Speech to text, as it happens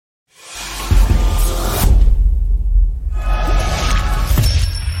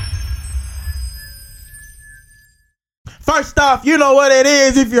First off, you know what it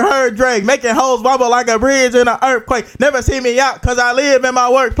is if you heard Drake. Making hoes wobble like a bridge in an earthquake. Never see me out because I live in my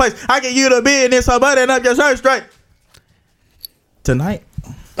workplace. I get you the business, so button up your shirt straight. Tonight,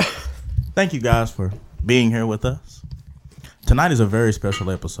 thank you guys for being here with us. Tonight is a very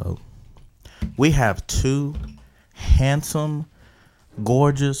special episode. We have two handsome,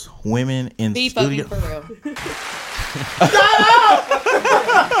 gorgeous women in the studio. For real.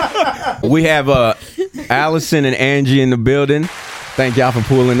 We have Allison and Angie in the building. Thank y'all for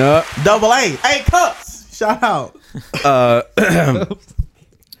pulling up. Double A. A cups. Shout out.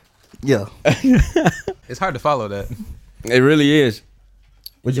 Yeah. It's hard to follow that. It really is.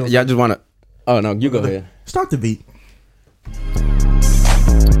 Y'all just want to... Oh, no, you go ahead. Start the beat.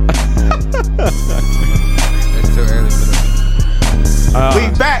 It's too early for that. We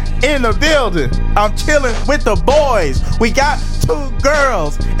back in the building. I'm chilling with the boys. We got 2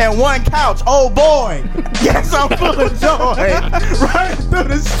 girls and 1 couch. Oh boy. Yes, I'm full of joy. Running through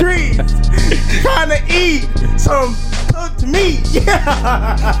the streets. Trying to eat some cooked meat.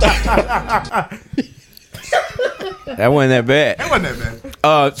 Yeah. That wasn't that bad. That wasn't that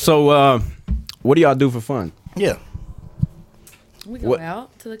bad. So, what do y'all do for fun? Yeah. We go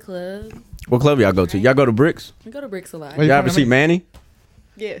out to the club. What club y'all go to? Y'all go to Bricks? We go to Bricks a lot. Y'all ever see Manny?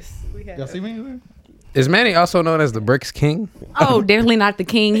 Yes, we have. Y'all see me? Is Manny also known as the Bricks King? Oh, definitely not the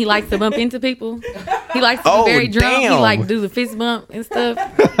king. He likes to bump into people. He likes to be very drunk. Damn. He like do the fist bump and stuff.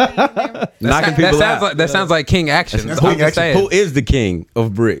 Knocking people out. That sounds like King Action. I'm just saying. Who is the king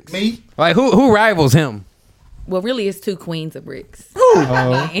of Bricks? Me? Like who rivals him? Well, really, it's 2 queens of Bricks.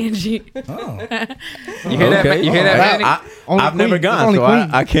 Angie. Oh. You hear that? You hear that, Manny? I've never gone, so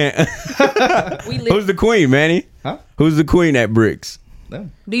I can't. Who's the queen, Manny? Huh? Who's the queen at Bricks?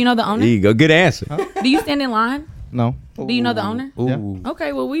 Do you know the owner? There you go. Good answer. Do you stand in line? No. Do you know the owner? Ooh.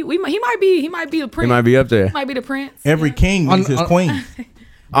 Okay, well, he might be the prince. He might be up there. He might be the prince. Every king needs his queen.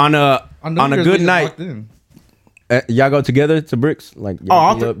 On a good night. In. Y'all go together to Bricks? Like,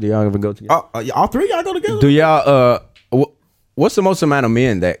 y'all pull up? Do y'all ever go together? All 3 y'all go together? Do y'all? What's the most amount of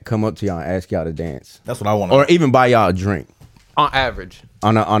men that come up to y'all and ask y'all to dance, That's what I want to or even buy y'all a drink On average.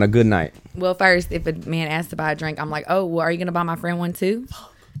 on a good night? Well, first, if a man asks to buy a drink, I'm like, oh, well, are you gonna buy my friend one too?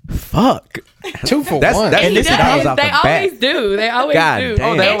 Fuck. 2 for 1. And this They is off the always bat. do. They always God do.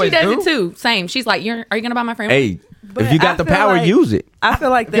 damn. Oh, They Angie always does do? it too. Same. She's like, are you gonna buy my friend? Hey, But if you got I the feel power, like- use it. I feel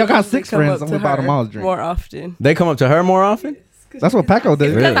like they Y'all got usually 6 come friends, up I'm to gonna buy her them all a drink. more often. They come up to her more often. That's what Paco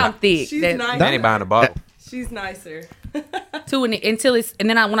did. Because I'm thick. She's That- nice. Manny buying a bottle. She's nicer. Too, until it's, and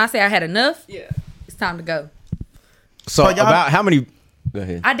then when I say I had enough, Yeah. it's time to go. So y'all- about how many? Go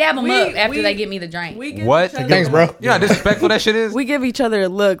ahead. I dab them We- up after we- they get me the drink. We give What? each other Thanks, a bro. look. You know how disrespectful that shit is? We give each other a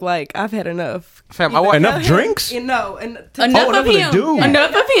look like I've had enough. Fam, I want Enough drinks? No, and Enough of him. do.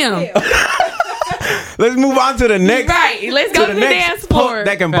 Enough of him. Let's move on to the next. Right. Let's go to the dance floor.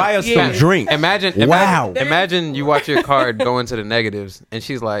 That can buy us Yeah. some drink. Imagine you watch your card go into the negatives, and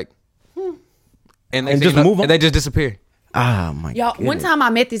she's like, and just move on? and they just disappear. Ah, my Y'all, goodness. one time I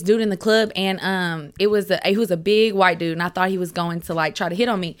met this dude in the club, and he was a big white dude, and I thought he was going to like try to hit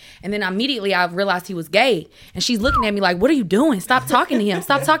on me, and then immediately I realized he was gay, and she's looking at me like, "What are you doing? Stop talking to him!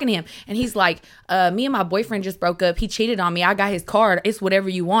 Stop talking to him!" And he's like, "Me and my boyfriend just broke up. He cheated on me. I got his card. It's whatever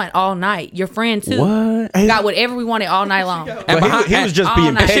you want all night. Your friend too. What? Got whatever we wanted all night long. But he was just all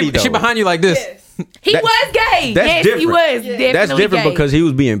being night. petty She though. behind you like this. He was gay. that's Yes, different. he was definitely That's different gay. because he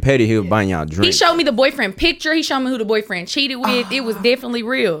was being petty. He was buying y'all He drinks. showed me the boyfriend picture. He showed me who the boyfriend cheated with. It was definitely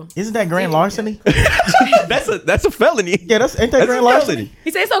real. Isn't that grand larceny? That's a felony. Yeah, ain't that grand larceny? He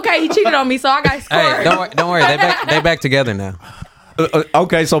said it's okay. He cheated on me, so I got his card. Hey, don't worry. They back together now.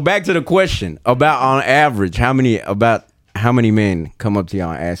 Okay, so back to the question about on average, how many men come up to y'all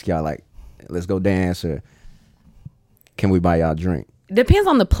and ask y'all like, let's go dance or can we buy y'all a drink? Depends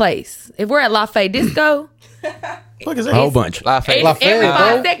on the place. If we're at Lafayette Disco, Look, is A it? whole bunch. every 5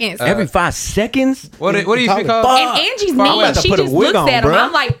 seconds. Every 5 seconds? What do you speak of? And Angie's I'm about mean. to She put a just wig looks on, at him. bruh.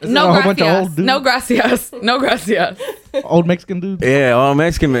 I'm like, Is no it a whole bunch of gracias. old dudes? No gracias. No gracias. Old Mexican dude. Yeah, all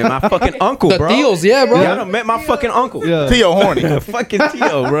Mexican man. My fucking uncle, The bro. deals, yeah, bro. Y'all done met my fucking uncle. Yeah. Tio horny. Fucking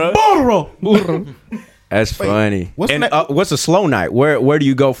Tio, bro. Burro. That's funny. what's And that- what's a slow night? Where do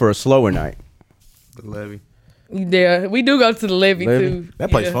you go for a slower night? The levy. Yeah, we do go to the levee Levee? too.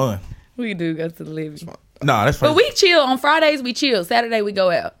 That place Yeah. fun. We do go to the levee. Nah, that's fun. But we chill. On Fridays, we chill. Saturday, we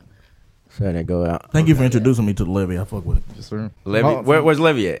go out. So they go out. Thank you for introducing me to the levy. I fuck with it. Yes, sir. Levy. Oh, Where's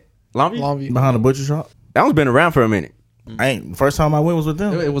Levy at? Longview? Longview. Behind the butcher shop. That one's been around for a minute. I ain't. First time I went was with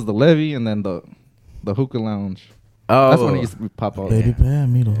them. It was the levee and then the hookah lounge. Oh, That's when it used to pop out. Baby, pay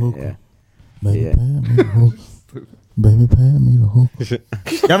me the hookah. Yeah. Baby, Yeah. pay me the hookah. Baby, pay me the hookah.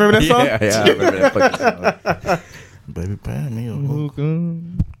 Y'all remember that song? Yeah, I remember that fucking song. Baby, pan me a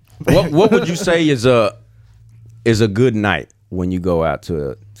hookah. What would you say is a good night when you go out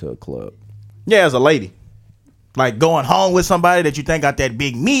to a club? Yeah, as a lady. Like going home with somebody that you think got that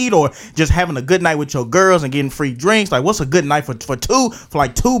big meat, or just having a good night with your girls and getting free drinks. Like, what's a good night for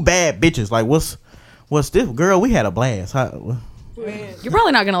two bad bitches? Like, what's this? Girl, we had a blast. You're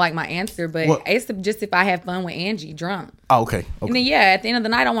probably not gonna like my answer, but What? it's just if I have fun with Angie drunk. Oh, okay. And then at the end of the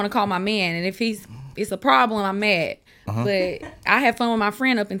night, I want to call my man, and if it's a problem, I'm mad. But I have fun with my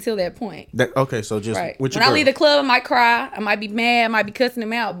friend up until that point. Okay, so just Right. with your When I girl. leave the club, I might cry, I might be mad, I might be cussing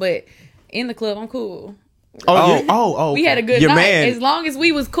him out, but in the club, I'm cool. Oh, We had a good Your night. man- As long as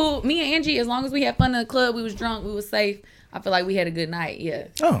we was cool, me and Angie, as long as we had fun in the club, we was drunk, we was safe. I feel like we had a good night. Yeah.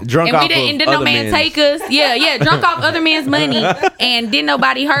 Drunk And off we didn't, of and didn't no other man men's- take us. Yeah, drunk off other men's money, and didn't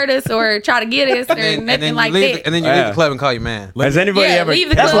nobody hurt us or try to get us or nothing like that. And then you leave the club and call your man. Has anybody Yeah, ever? leave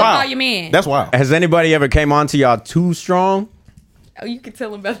the That's club, wild. call your man. That's wild. Has anybody ever came on to y'all too strong? Oh, you can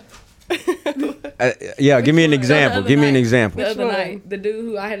tell him about Yeah, give me an one? example. The Give me an other example. the other Which one? night. The dude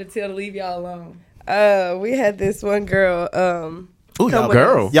who I had to tell to leave y'all alone. We had this one girl. Ooh, come y'all, with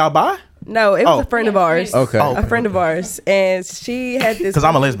girl. us. y'all buy? No, it was Oh. a friend of ours. Okay. Oh, A friend of ours, and she had this. 'Cause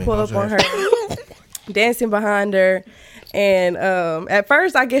I'm a lesbian. Pull up on her, dancing behind her, and at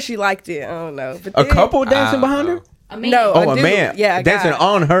first I guess she liked it. I don't know. But A then- couple dancing behind her? I mean, No, Oh, a dude. man. Yeah, a dancing guy.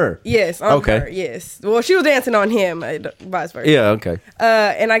 on her. Yes. On Okay. her, yes. Well, she was dancing on him, vice versa. Yeah. Okay.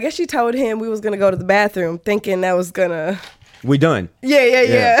 And I guess she told him we was gonna go to the bathroom, thinking that was gonna. We done.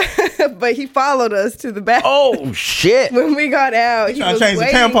 Yeah. But he followed us to the bathroom. Oh shit. When we got out, he trying was to change the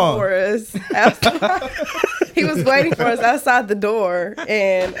waiting tampon. for us outside. He was waiting for us outside the door,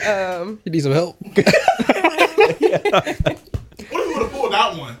 and You need some help. What if you would have pulled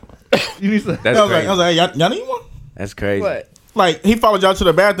out one? You need to. That's I was crazy. like, y'all need one? That's crazy. what? Like, he followed y'all to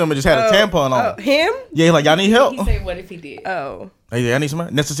the bathroom and just had a tampon on. Him? Yeah, he's like, y'all need help? he said, "What if he did?" Oh, Hey, I need some.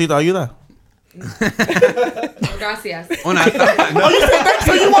 Necesito ayuda. Gracias. When I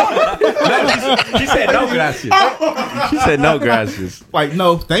She said no gracias. She said no gracias. Like,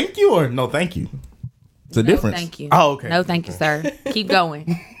 no, thank you, or no, thank you. It's a No, difference. thank you. Oh, okay. No, thank you, sir. Keep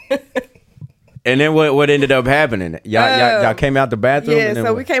going. And then what ended up happening? Y'all came out the bathroom. yeah. and then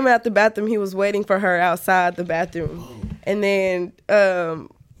So what? we came out the bathroom. He was waiting for her outside the bathroom, and then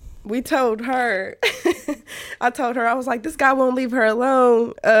we told her. I told her, I was like, this guy won't leave her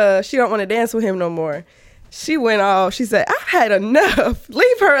alone. She don't want to dance with him no more. She went off. She said, I've had enough.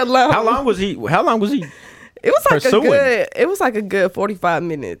 Leave her alone. How long was he? It was like pursuing? It was like a good 45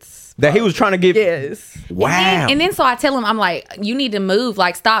 minutes. That he was trying to get. Yes. Wow. And then so I tell him, I'm like, you need to move.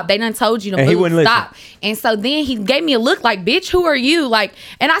 Like, stop. They done told you to And he move. wouldn't listen. Stop. And so then he gave me a look like, bitch, who are you? Like,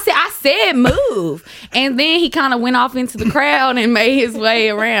 and I said, move. And then he kind of went off into the crowd and made his way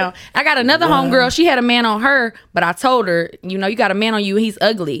around. I got another homegirl. She had a man on her, but I told her, you got a man on you. He's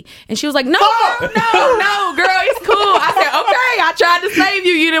ugly. And she was like, no, girl, it's cool. I said, okay, I tried to save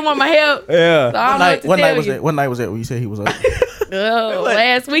you. You didn't want my help. Yeah. So I don't know what to What tell night was you. it? What night was it when you said he was up? Oh,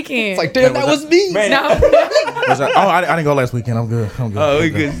 last weekend. It's like, damn, that was me. no. Was that- oh, I didn't go last weekend. I'm good. Oh, we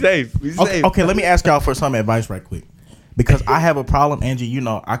good. Safe. We Okay, safe. okay, let me ask y'all for some advice right quick. Because I have a problem, Angie,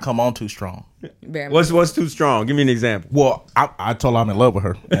 I come on too strong. What's too strong? Give me an example. Well, I told her I'm in love with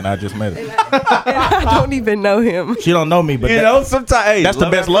her, and I just met her. I don't even know him. She don't know me, but Sometimes hey, that's the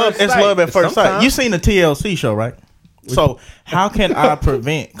best love. It's love at first sight. Sometimes. You seen the TLC show, right? So how can I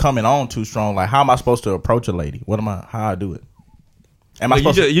prevent coming on too strong? Like, how am I supposed to approach a lady? How I do it? Am I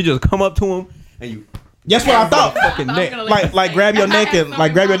supposed to? You just come up to him and you That's what I thought. fucking neck. Like grab your neck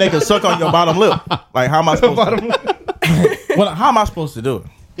and suck on your bottom lip. Like, how am I supposed to? Well, how am I supposed to do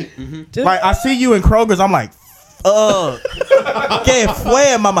it? Like, I see you in Kroger's, I'm like, que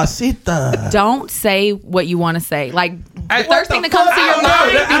fue, mamacita? Don't say what you want to say. Like, the Hey, first thing that comes to your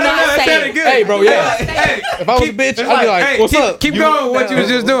mind, do not say it. Hey, bro, yeah. If I was a bitch, I'd be like, what's up? Keep going with what you was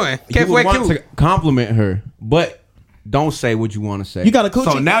just doing. You Can't would wait. want to compliment her, but don't say what you want to say. You got a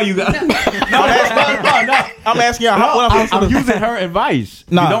coochie? So now you got. I'm asking y'all, what I'm supposed I'm to do? using her advice.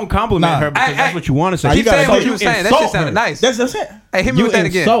 Nah. You don't compliment Nah. her because Hey, that's hey. what you want to say. Nah, you Keep gotta saying say what you you was saying. That insult shit sounded her. nice. That's it. Hey, hit me You with that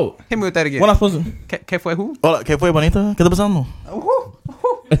again. insult. Hit me with that again. What am I supposed to? ¿Qué fue who? Hola, ¿qué fue, bonita? ¿Qué te pasando?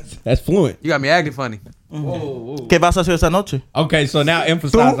 That's fluent. You got me acting funny. ¿Qué vas a hacer esa noche? Okay, so now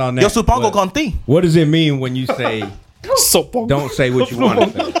emphasize on that. Yo supongo What- con ti. What does it mean when you say don't say what you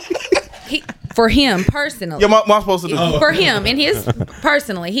want to say? For him personally. Yo, what am I supposed to do? For him and his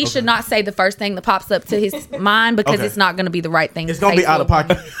personally, he should not say the first thing that pops up to his mind because Okay. it's not going to be the right thing. It's to gonna say be to out a of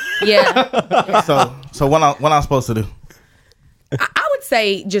pocket. woman. Yeah, So what I'm supposed to do? I would would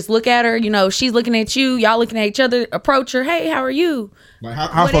say just look at her. You know, she's looking at you. Y'all looking at each other. Approach her. Hey, how are you? Like how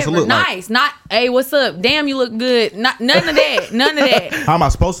I'm supposed to look nice. Not, hey, what's up? Damn, you look good. None of that. None of that. How am I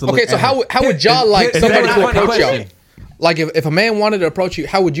supposed to look? Okay, so how would y'all like Here's somebody a to funny approach y'all? question. Like if a man wanted to approach you,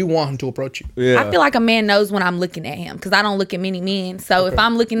 how would you want him to approach you? Yeah. I feel like a man knows when I'm looking at him because I don't look at many men. So if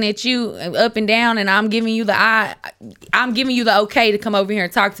I'm looking at you up and down and I'm giving you the eye, I'm giving you the okay to come over here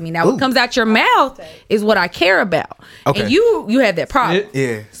and talk to me. Now, what comes out your mouth is what I care about. Okay. And you have that problem.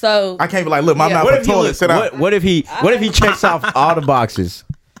 Yeah. So I can't be like, look, my mouth What a if, he toilet. look, Sit down. what if he checks off all the boxes,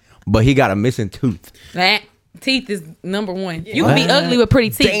 but he got a missing tooth? that teeth is number one. You can be ugly with pretty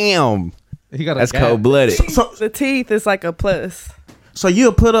teeth. Damn, He got a that's gap. cold blooded. So The teeth is like a plus.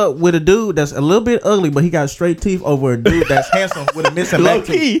 you'll put up with a dude that's a little bit ugly, but he got straight teeth over a dude that's handsome with a missing Low back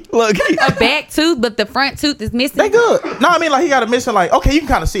tooth. key, low key. A back tooth, but the front tooth is missing. They good. No, I mean like he got a missing like okay, you can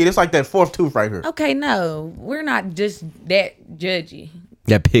kind of see it. It's like that fourth tooth right here. Okay, no, we're not just that judgy.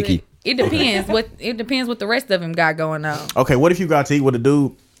 That picky. It depends what the rest of him got going on. Okay, what if you got to eat with a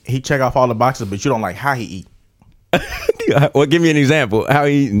dude? He check off all the boxes, but you don't like how he eat. Well, give me an example. How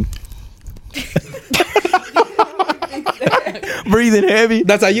he eating? Breathing heavy.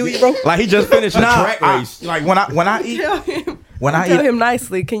 That's how you eat, bro? Like he just finished a track race. Like when I eat, when I Tell eat, him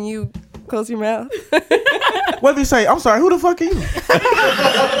nicely. Can you close your mouth? what if he say? I'm sorry. Who the fuck are you?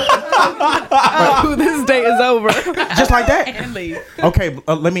 This date is over. Just like that. And leave. Okay,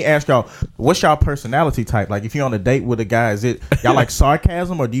 let me ask y'all, what's y'all personality type? Like, if you're on a date with a guy, is it y'all like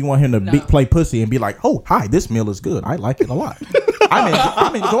sarcasm, or do you want him to play pussy and be like, "Oh, hi, this meal is good. I like it a lot.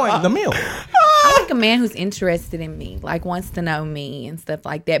 I'm enjoying the meal." I like a man who's interested in me, like wants to know me and stuff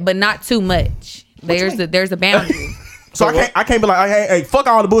like that, but not too much. There's a boundary. So I can't be like, hey, fuck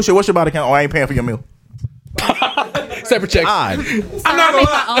all the bullshit. What's your body count? Oh, I ain't paying for your meal. Separate checks. God. I'm not gonna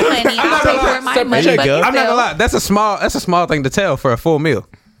my own money. I'll pay for my money. There you But go. I'm not gonna still, lie. That's a small thing to tell for a full meal.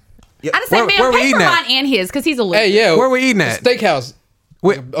 I just say, Where man, we pay for eating at? mine and his because he's a loser. Hey, yeah. Where we eating at? Steakhouse.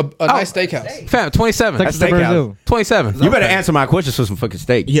 Wait, A nice steakhouse. fam, 27. Texas That's to steakhouse. Brazil. 27. You better answer my questions for some fucking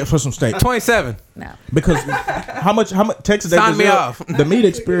steak. Yeah, for some steak. 27. No. Because how much Texas Day Sign me Brazil? off. The meat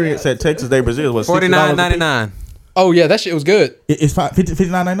experience at Texas Day Brazil was $49.99. Oh, yeah, that shit was good. It's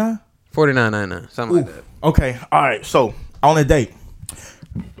 $59.99. $49.99. Something like that. Okay, all right. So on a date,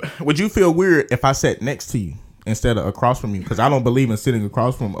 would you feel weird if I sat next to you instead of across from you? Because I don't believe in sitting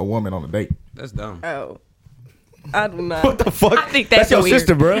across from a woman on a date. That's dumb. Oh, I do not. What the fuck? I think that's your weird.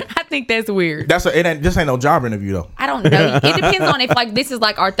 sister, bro. I think that's weird. This ain't no job interview though. I don't know. It depends on if like this is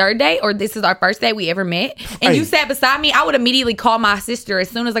like our third date or this is our first date we ever met. And Hey. you sat beside me, I would immediately call my sister as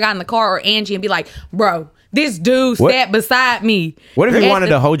soon as I got in the car or Angie and be like, bro, this dude What? sat beside me. What if he At wanted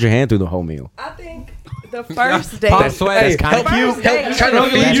the- to hold your hand through the whole meal? I think the first date. That's kind of First cute. date. Trying to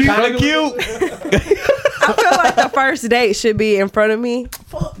feed you. Kind of cute. I feel like the first date should be in front of me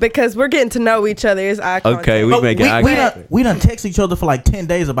because we're getting to know each other. It's eye contact. Okay, we making eye contact. we done text each other for like 10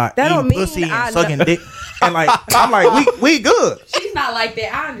 days about That don't eating mean pussy I and know. sucking dick, and like I'm like we good. She's not like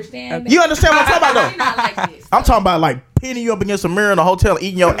that. I understand. You understand what I'm talking about She's though? not like this. I'm talking about like pinning you up against a mirror in a hotel, and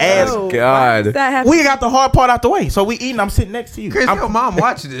eating your ass. Oh, why God. does that happen? We got the hard part out the way, so we eating. I'm sitting next to you. Chris, I'm- your mom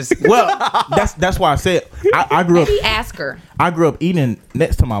watch this. well, that's why I said I grew up. Maybe ask her. I grew up eating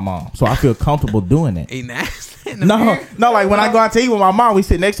next to my mom, so I feel comfortable doing that. Eating ass. in the No, mirror. no, like when I go out to eat with my mom, we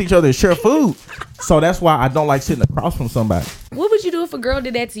sit next to each other and share food. So that's why I don't like sitting across from somebody. What would you do if a girl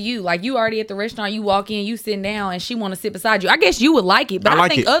did that to you? Like you already at the restaurant, you walk in, you sitting down, and she want to sit beside you. I guess you would like it, but I I,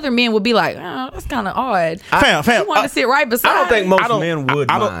 like think it. other men would be like, oh, that's kind of odd. Fam, You want to sit right beside. I don't think me. most men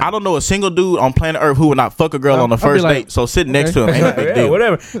would I mind. don't know a single dude on planet Earth who would not fuck a girl on the I'll be first like, date. So sitting next to him ain't a big Yeah, deal.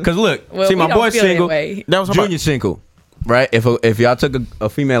 whatever. Because look, Well, see, we my don't boy's feel that single. way. That was about- Junior's single, right? If y'all took a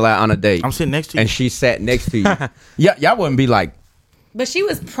female out on a date, I'm sitting next to you. and she sat next to you, y'all wouldn't be like, But she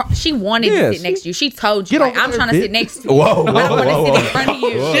was she wanted Yeah, to sit next to you. She told you, Get like, over I'm there, trying to bitch. sit next to you. Whoa, I don't want to sit in front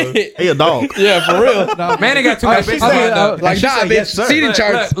of you. He a dog. Yeah, for real. Man, they got too many bitches lined up. Like, nah, bitch. yes, sir. Seating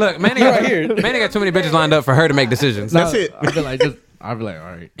charts. Look, man, they got too many bitches lined up for her to make decisions. That's it. I'd be like, all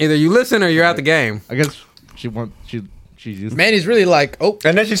right. Either you listen or you're out the game. I guess she's used. Manny's really like, oh,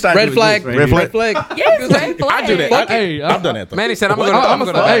 and then she started red doing flag, this right here. red flag. Yes, red flag. I do that. Fuck it. Hey, I've done that though. Manny said, I'm gonna I'm go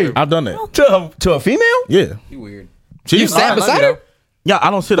to the a- hey. bathroom. I've done that. to a female. Yeah. You weird. She sat beside her? Yeah,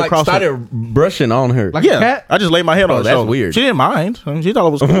 I don't sit Like across. started brushing on her. Like Yeah, a cat? I just laid my head on her that's shoulder. weird. She didn't mind. I mean, she thought it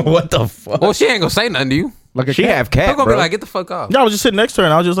was cool. What the fuck? Well, she ain't gonna say nothing to you. Like a She cat? have She's cat, gonna bro. be like, get the fuck off. Yeah, I was just sitting next to her,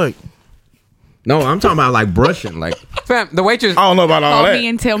 and I was just like, No, I'm talking about like brushing. Like Fam, the waitress. I don't know about all Call that. me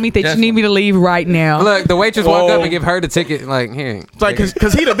and tell me that you need me to leave right now. Look, the waitress walk Whoa. up and give her the ticket. Like, here. It's like,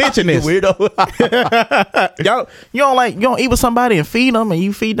 cause he the bitch in this. weirdo. Y'all, you don't eat with somebody and feed them, and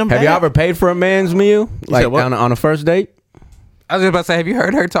you feed them. Have back? you ever paid for a man's meal like said what? on a first date? I was just about to say, have you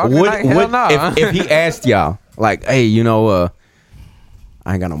heard her talk tonight? Hell no. if he asked y'all, like, hey,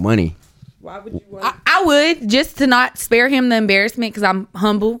 I ain't got no money. Why would you want? I would, just to not spare him the embarrassment, because I'm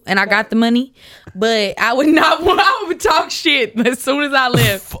humble and I got the money. But I would not. I would talk shit as soon as I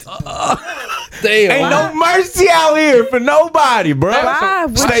left. Damn. Ain't no mercy out here for nobody, bro. Why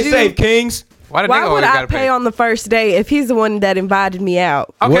would Stay you- safe, Kings. Why would I pay on the first day if he's the one that invited me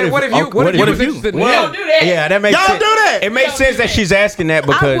out? Okay, what if you was you- interested in Well, him? do that. Yeah, that makes Y'all sense. do that. It makes sense that she's asking that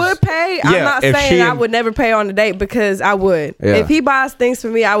because I would pay. Yeah, I'm not if saying she- I would never pay on a date because I would. Yeah. If he buys things for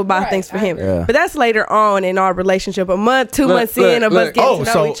me, I would buy things for him. Yeah. But that's later on in our relationship. A month, 2 months in of us getting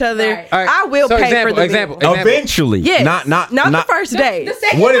to know each other. Right. All right. I will So pay for the example. bill. eventually, Yes. not the first day. The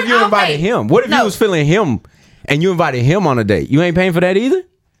second What if one, you I'll invited pay. him? What if you No. was feeling him and you invited him on a date? You ain't paying for that either?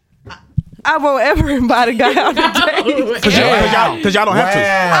 I won't ever invite a guy on a date. Cause y'all don't have to.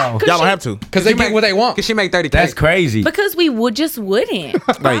 Wow. Y'all don't have to. Because they get what they want. Cause she make 30K. That's crazy. Because we just wouldn't.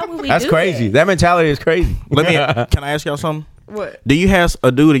 Why Like, would we That's do crazy. that? That mentality is crazy. Let me. Can I ask y'all something? What? Do you have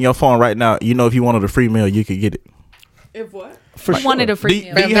a dude in your phone right now? You know, if you wanted a free meal, you could get it. If what? For I wanted a Do free you,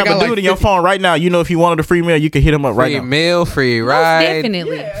 meal. do you they have a got dude like in your 50 phone right now? You know, if you wanted a free meal, you could hit him up right Free now. meal, free Most ride,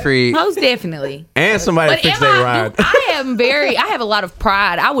 definitely. free. Most definitely. And somebody But fix am their I? ride. I have a lot of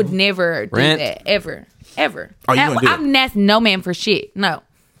pride. I would never do Rent. that ever. Oh, you wouldn't do that? I'm asking no man for shit. No.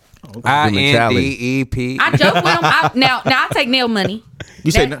 INDEP. I joke with him. Now I take nail money.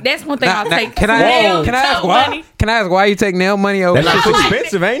 You say That's one thing I'll take. Can I Nail ask toe why? money. Can I ask why you take nail money over? That shit's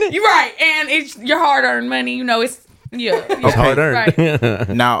expensive, ain't it? You're right, and it's your hard-earned money. You know, it's It's hard earned. Right.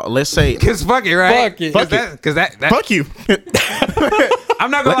 Now let's say. Cause fuck it, right? Fuck it. Cause that. Fuck you. I'm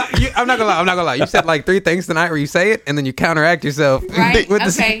not gonna lie. I'm not gonna lie. You said like 3 things tonight where you say it and then you counteract yourself. Right. with the-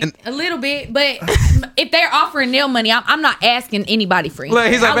 Okay. and- A little bit, but if they're offering nail money, I'm not asking anybody for anything.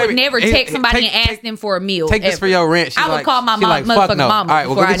 Look, he's like, I would baby, never hey, text somebody take- and ask take- them for a meal. Take this ever. for your rent. She's I would like, call my she mom, like, fuck motherfucking no. mama. All right,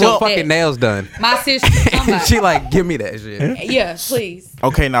 well, before go I get your do fucking that. nails done. My sister. Somebody. She like, give me that shit. Yeah, please.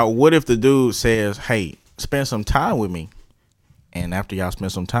 Okay, now what if the dude says, "Hey, spend some time with me," and after y'all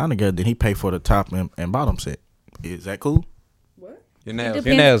spend some time together, then he pay for the top and bottom set? Is that cool? Your nails. It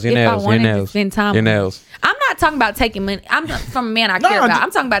Your depends nails. Your if I nails. Your wanted to nails. spend time Your with him. nails. I'm not talking about taking money. I'm not from a man I care I about. ju-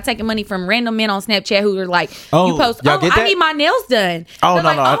 I'm talking about taking money from random men on Snapchat who are like, Oh, you post, y'all get I that? need my nails done. Oh, They're no,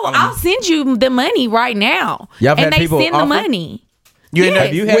 like, no, I'll send you the money right now. Y'all have and had they people send offer? the money. You ain't Yes.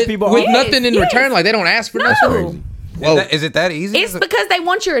 Have you had With, people with offer? Yes, nothing in yes. return, like they don't ask for No. nothing. Whoa. Is it that easy? It's because they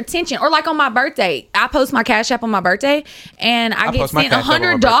want your attention. Or like on my birthday, I post my Cash App on my birthday, and I get post my sent Cash App on my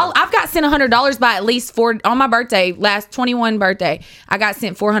 $100. birthday. I've got sent $100 by at least 4 on my birthday. Last 21 birthday, I got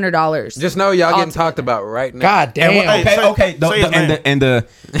sent $400. Just know y'all getting All talked about right now. God damn. Hey, say- Okay. say his name.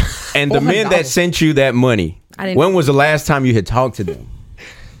 And the men that sent you that money. I didn't- When was the last time you had talked to them?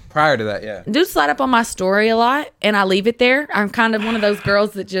 Prior to that, yeah. Dudes slide up on my story a lot, and I leave it there. I'm kind of one of those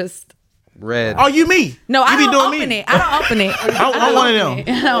girls that just Red. Oh, you me? no. You I be don't doing open me. it. I don't open it. I'm one of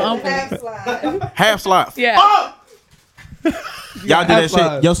them. I don't open it. Half slots. Yeah. Y'all do that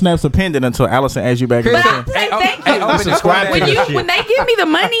shit. Your snaps are pending until Allison asks you back. But I again. say thank Hey, you. open this one Subscribe day. to When they give me the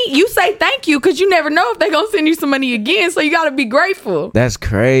money, you say thank you because you never know if they're gonna send you some money again. So you got to be grateful. That's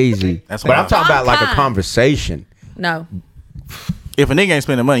crazy. That's but I'm wild. talking about like a Fine. conversation. No, If a nigga ain't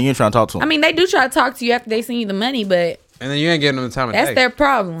spending money, you ain't trying to talk to him. I mean they do try to talk to you after they send you the money, but And then you ain't getting them the time of that's day. their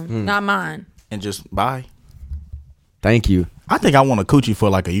problem, not mine. And just bye. Thank you. I think I want a coochie for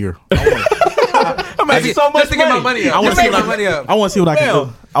like a year. I'm making so much Just to get my money up. I want Just to to see get my money up. I want to see what I can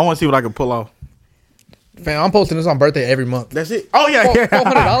do. I want to see what I can pull off. Fam, I'm posting this on birthday every month. That's it. Oh yeah, yeah.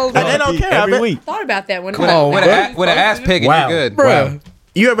 $400. They don't care. I every bet. week. Thought about that one. Come on, With bro. an ass pick, Wow. you good. Bruh.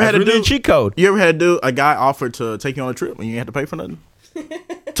 You ever had That's a really a dude? cheat code. You ever had a guy offered to take you on a trip and you ain't have to pay for nothing?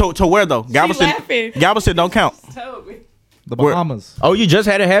 to where though? Galveston. laughing. Galveston don't count. The Where- Bahamas. Oh, you just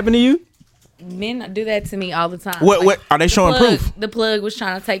had it happen to you? Men do that to me all the time. What are they showing plug, proof? The plug was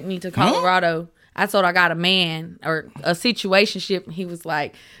trying to take me to Colorado. I told I got a man or a situationship. And he was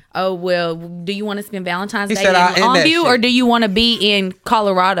like, "Oh well, do you want to spend Valentine's He Day said, "I'll in end that Longview shit." or do you want to be in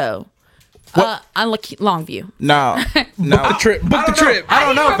Colorado?" I look Longview. No, Book the no. trip. Book the trip. I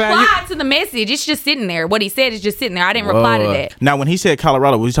don't know, didn't fam. reply to the message. It's just sitting there. What he said is just sitting there. I didn't reply to Whoa. that. Now, when he said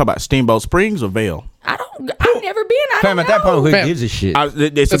Colorado, was he talking about Steamboat Springs or Vail? I've never been. I Fam, don't at that point, who Fam. gives a shit?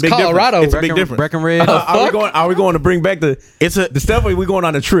 It's a It's big Colorado. difference. It's a big difference. Breckenridge. Are we going to bring back the stuff? Or we going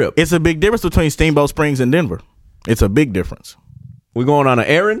on a trip? It's a big difference between Steamboat Springs and Denver. It's a big difference. We going on an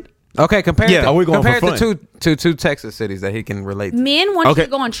errand? Okay, compare Yeah. it Are we going compare for it to two Texas cities that he can relate to. Men want Okay. you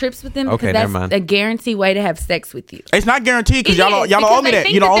to go on trips with them because Okay, never that's mind. a guaranteed way to have sex with you. It's not guaranteed because It y'all is, don't because owe me they that.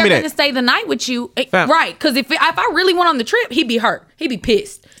 think You don't owe me they're gonna that. stay the night with you, Fam. right? Because if I really went on the trip, he'd be hurt. He'd be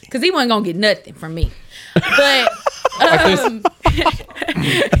pissed because he wasn't gonna get nothing from me. But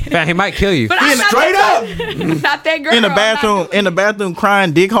Man, he might kill you. but I'm not straight that, not that girl. In the I'm bathroom, in the bathroom,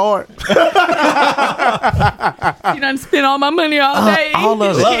 crying, dick hard. not- you done spent all my money all day. all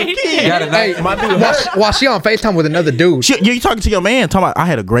of it. You got it. Hey, while she on FaceTime with another dude. You talking to your man? Talking about, I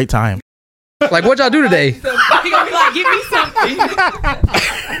had a great time. Like, what y'all do today? He gonna be like, give me something.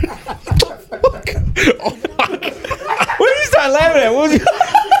 What did you start laughing at? What was you?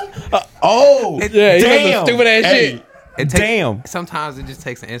 Oh, Yeah, he damn. does some stupid ass shit. Damn. Sometimes it just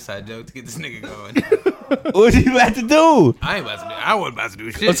takes an inside joke to get this nigga going. What you about to do? I ain't about to do. I wasn't about to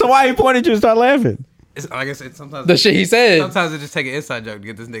do shit. So why he pointed you and start laughing? It's, like I said, sometimes The shit he said. Sometimes it just take an inside joke to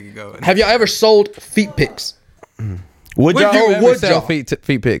get this nigga going. Have y'all ever sold feet pics? Would Would y'all? you or ever would sell y'all?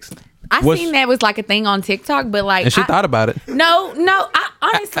 feet pics? I What's- seen that was like a thing on TikTok, but like, And she thought about it. no, I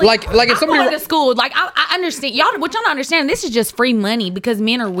honestly Like if I'm somebody going to school. Like I understand y'all. What y'all don't understand? This is just free money because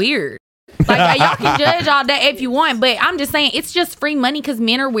men are weird. Like y'all can judge all day if you want, but I'm just saying it's just free money because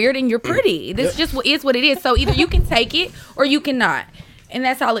men are weird and you're pretty. This just is what it is. So either you can take it or you cannot. And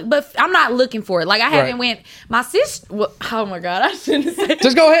that's all. But I'm not looking for it. Like I haven't went. My sister. Well, oh my god, I shouldn't have said.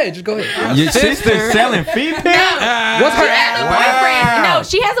 just go ahead. Just go ahead. Your sister's selling feet pics? What's her She has a boyfriend. No,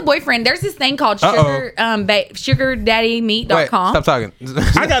 she has a boyfriend. There's this thing called sugardaddymeat.com. Wait, stop talking.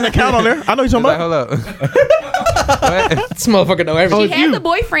 I got an account on there. I know you're talking Like, about. hold up. What? This motherfucker know She everything. has a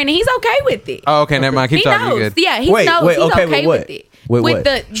boyfriend and he's okay with it. Oh, okay, never mind. Keep He talking. You knows. good. Yeah, he Wait, knows. wait, He's okay, okay with with what? it. With With what?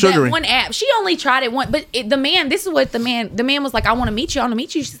 that Sugaring. one app. She only tried it once, but the man, this is what the man was like, I want to meet you.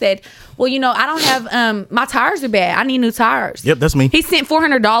 She said, well, you know, I don't have, my tires are bad. I need new tires. Yep, that's me. He sent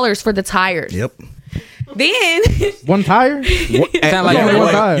 $400 for the tires. Yep. Then One tire? Sound like Yeah, you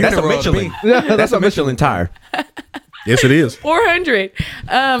one tire. That's a Uniroyal to me. Michelin. Yeah, That's a Michelin tire. Yes, it is. 400.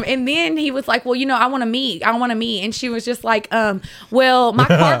 And then he was like, well, you know, I want to meet. And she was just like, well, my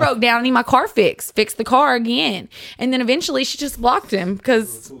car broke down. I need my car fixed. Fix the car again. And then eventually she just blocked him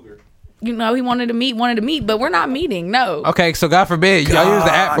because, you know, he wanted to meet, but we're not meeting. No. Okay, so God forbid y'all use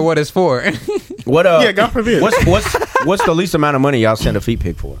the app for what it's for. What? Yeah, God forbid. What's the least amount of money y'all send a feet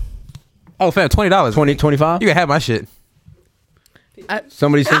pic for? Oh, fam, $20. 20, 25? You can have my shit.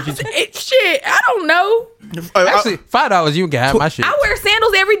 Somebody sent you. Shit, I don't know. Actually, $5 you can have my shit. I wear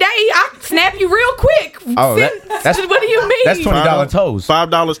sandals every day. I snap you real quick. Oh, that's what do you mean? That's $20 toes. $5,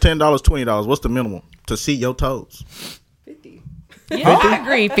 $10, $20. What's the minimum to see your toes? Yeah, I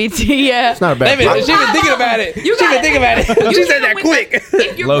agree, 50. Yeah. It's not a bad. She price. been thinking about it. You She been gotta- thinking about it. She said that quick.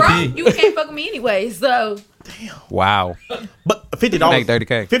 If you're Low broke, key. you can't fuck with me anyway. So Wow. But $50. Make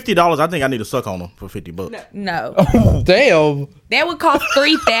 30K. $50. I think I need to suck on them for $50. no, Damn. that would cost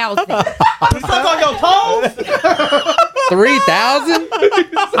 $3,000. Suck on your toes? 3,000?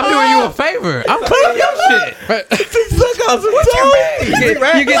 I'm doing you a favor. I'm cleaning your shit. Suck on some toes. You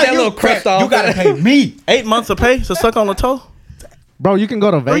get that little crust off. You gotta pay me. 8 months of pay to suck on the toe? Bro, you can go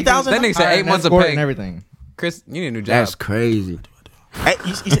to Vegas. 3,000? That nigga said 8 months of escort pay. and everything. Chris, you need a new job. That's crazy. Hey,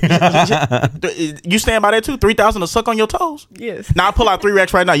 you stand by that too? 3,000 to suck on your toes? Yes. Now I pull out 3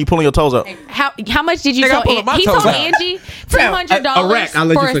 racks right now. You pulling your toes up? How much did you Nigga, tell I'm pulling my He toes told out. Angie $200 a rack, I'll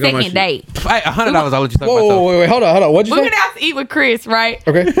let for you a suck on my second shit. date. Hey, $100, I'll let you talk Whoa, about wait, hold on. What'd you We're say? gonna have to eat with Chris, right?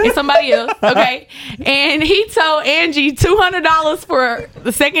 Okay. And somebody else, okay? And he told Angie $200 for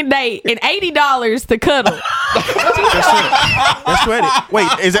the second date and $80 to cuddle. That's credit. Wait,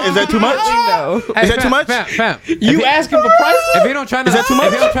 is that too much? Hey, Is that too much? Fam, You asking for price? if you don't try to, Is that too much?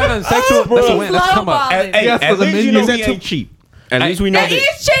 If you don't try to sexual, that's a win. Let's come up. Lowballing. Hey, Yes, at for the least menu. you know Is that he too- ain't cheap. At least we know That that.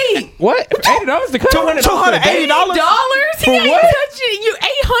 is cheap. What? $80 to come. $280? He ain't touching you.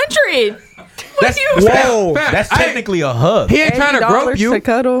 $800. That's Fam, That's I- technically a hug. He ain't trying to grope $80 you. to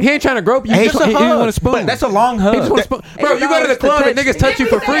cuddle? He ain't trying to grope you. Hey, He just want a spoon. But that's a long He just hug. want a spoon. Bro, you go to the $80 club and to niggas touch you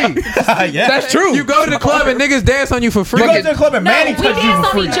for free. Yeah. That's true. You go to the club and niggas dance on you for free. You go to the club and No, Manny we touch you dance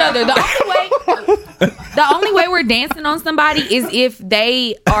for on free. each other. The only way we're dancing on somebody is if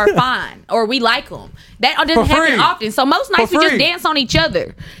they are fine or we like them. That doesn't For free. happen often. So most nights For we just free. dance on each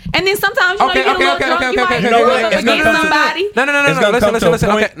other. And then sometimes you know you get a little drunk. You might You know what? rub up It's gonna against come to- somebody. No. It's gonna come to a Listen.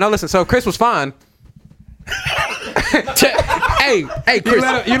 point- Okay, no, listen. So Chris was fine. Hey, Chris,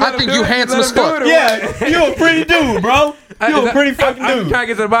 let him I think do you it? handsome You as let him fuck. do it? Yeah, you a pretty dude, bro. You a pretty fucking I'm dude. trying to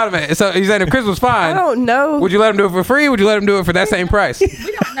get to the bottom of it. So he's saying if Chris was fine, I don't know. would you let him do it for free? Or would you let him do it for that same price? We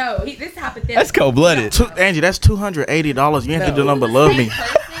don't know. This is hypothetical. That's cold blooded. Angie, that's $280. You ain't have to do nothing but love me.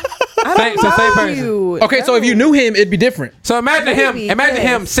 I Same- don't so same know person. you. Okay, so if you knew him, it'd be different. So imagine Maybe, him. Imagine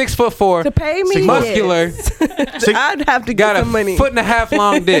him, yes. 6'4", To pay me, muscular, yes. I'd have to got get a some money. 1.5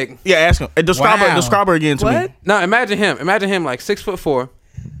 long dick. Yeah, ask him. Describe her again to me. What? No, imagine him. Imagine him like 6'4",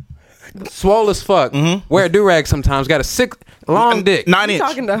 swole as fuck, wear a do rag sometimes, got a Long dick. 9 You inch.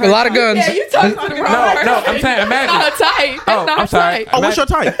 talking to her? A lot of guns. Yeah, you talking to the wrong person. No, I'm saying imagine. Not tight. That's Oh, not I'm sorry. tight. Oh, what's your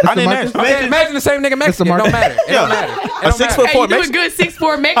type? I didn't ask. Okay, imagine the same nigga Mexican. It don't Mark. matter. It don't matter. It A don't 6 matter. foot Hey, 4 you doing Mexican. good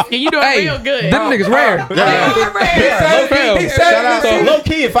 6'4" Mexican. You doing real good. Them niggas rare. He said it. Low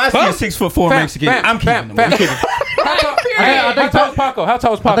key, if I see a 6'4" Mexican, I'm keeping them. How tall is Paco? How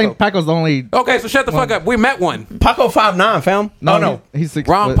tall is I Paco? think Paco's the only. Okay, so shut the fuck up. We met one. Paco 5'9", fam. No, he's 6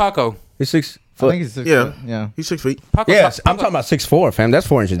 Wrong foot. Paco. He's 6 I foot. think he's 6 Yeah. foot. Yeah. He's 6 feet. Paco Yes, I'm talking about 6'4", fam. That's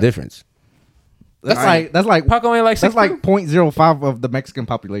 4 inches difference. That's like Paco ain't like 6. that's like 0.05 of the Mexican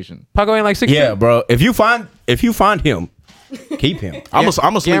population. Paco ain't like 6. Yeah, bro. If you find him, keep him. I'm gonna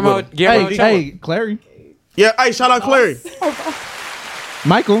sleep Guillermo, with him. Guillermo, Hey, Clary, Yeah, hey, shout out Clary.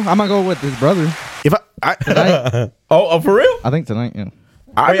 Michael, I'm gonna go with his brother. If I Tonight. Oh, for real? I think tonight. Yeah.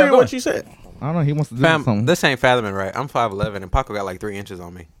 I Where y'all agree with what you said. I don't know. He wants to do Fam, something. this ain't fathoming right. I'm 5'11" and Paco got like 3 inches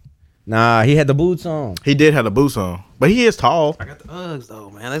on me. Nah, he had the boots on. He did have the boots on, but he is tall. I got the Uggs though,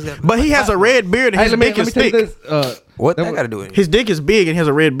 man. Let's get. But he has a red beard and Hey, his let me dick is tell you thick. this. What that that was- got to do with it? His dick is big and he has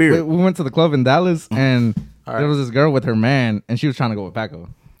a red We beard. went to the club in Dallas, and All right. there was this girl with her man, and she was trying to go with Paco.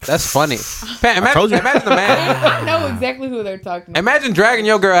 That's funny. Fam, told you. imagine the man. I know exactly who they're talking about. Imagine dragging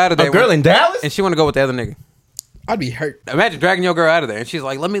your girl out of there. A girl in Dallas? and she want to go with the other nigga. I'd be hurt. Imagine dragging your girl out of there and she's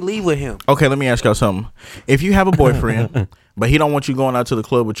like, "Let me leave with him." Okay, let me ask y'all something. If you have a boyfriend, but he don't want you going out to the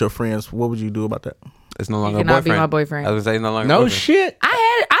club with your friends, what would you do about that? It's no longer a cannot boyfriend. be my boyfriend. I was gonna say it's no longer. No a boyfriend. shit.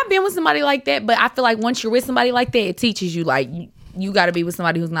 I've been with somebody like that, but I feel like once you're with somebody like that, it teaches you like you got to be with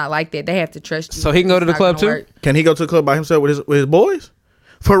somebody who's not like that. They have to trust you. So he can go to the It's club not too? gonna work. Can he go to the club by himself with his boys?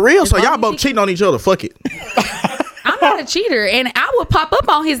 For real? So long y'all as both he cheating on each other. Fuck it. I'm not a cheater, and I would pop up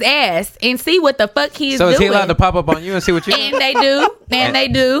on his ass and see what the fuck he is So doing. is he allowed to pop up on you and see what you? And they do, and they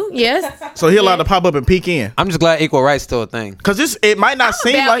do. Yes, So he allowed to pop up and peek in. I'm just glad equal rights still a thing. Cause it might not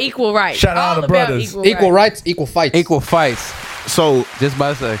seem about like equal rights. Shout out All to about brothers. Equal rights, equal fights. Equal fights. so Just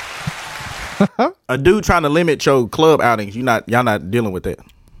by say. a dude trying to limit your club outings. Y'all not dealing with that.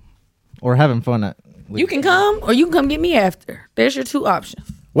 Or having fun at. You can come, or you can come get me after. There's your two options.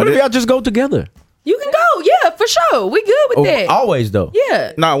 What if y'all just go together? You can go, yeah, for sure. We good with that. Always though.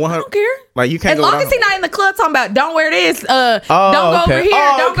 Yeah, Nah, I 100. don't care. Like you can't As go long down- as he not in the club talking about don't wear this, don't go over here,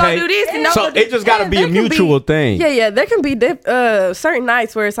 don't go do this, and don't So go do it just got to Yeah, be there a can mutual thing. Yeah, there can be certain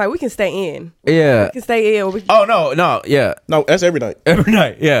nights where it's like we can stay in. Yeah. We can stay in. We can, Oh no, yeah. No, that's every night. Every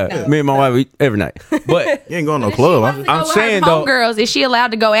night, yeah. Me and my wife every night. But You ain't going to no If she club. wants to Huh? go I'm with saying, her though- homegirls, is she allowed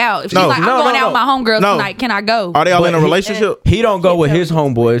to go out? If she's No. like, I'm No, going no, out with my homegirls no. tonight, can I go? Are they all But in a he- relationship? he don't go with his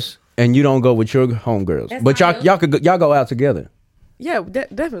homeboys, and you don't go with your homegirls. That's But not y'all go out together. yeah,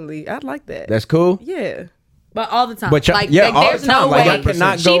 definitely. I'd like that. That's cool. Yeah. But all the time. But y'all- like, yeah, like, all there's the time. no Like, way. y'all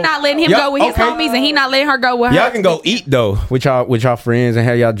cannot She go- not letting him Y'all- go with his okay. homies, and he not letting her go with her. Y'all can go eat though with y'all friends and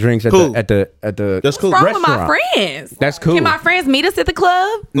have y'all drinks at Cool. the That's cool. What's wrong with my restaurant. friends? That's cool. Can my friends meet us at the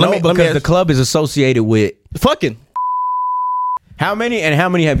club? No, Let me because the ask- club is associated with Fucking. how many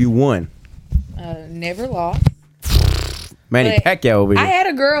have you won? Never lost. Manny But Pacquiao over I here. had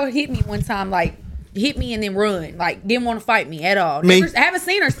a girl hit me one time, like hit me and then run, like didn't want to fight me at all. Me? I haven't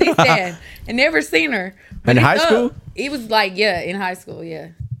seen her since then, and never seen her. But In it's high school? It was like in high school, yeah.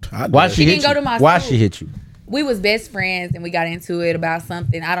 Why she hit didn't go you? to my Why school. she hit you? We was best friends and we got into it about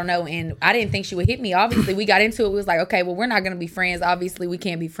something. I don't know. And I didn't think she would hit me. Obviously, we got into it. We was like, okay, well, we're not going to be friends. Obviously, we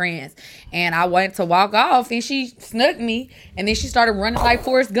can't be friends. And I went to walk off and she snuck me. And then she started running like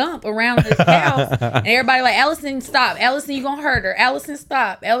Forrest Gump around the house. And everybody like, Allison, stop. Allison, you going to hurt her. Allison,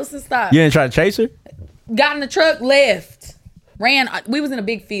 stop. Allison, stop. You didn't try to chase her? Got in the truck, left. Ran. We was in a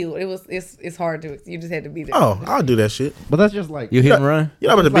big field. It's hard to, you just had to be there. Oh, I'll do that shit. But that's just like You hit and run? You're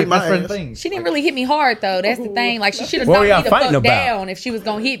not about to beat like my best friend ass. things. She didn't really hit me hard though. That's the thing. Like she should have What knocked were me y'all the fighting fuck about? down if she was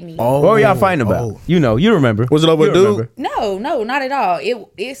gonna hit me. Oh. What were y'all fighting about? Oh. You know, you remember. Was it over You a dude? remember. No, not at all.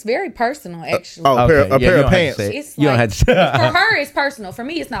 It's very personal actually. Oh, Okay, a yeah, pair you of don't have to pants. say it. It's You don't like, have to say it. for her it's personal. For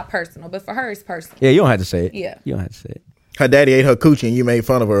me it's not personal, but for her it's personal. Yeah, you don't have to say it. Yeah. You don't have to say it. Her daddy ate her coochie and you made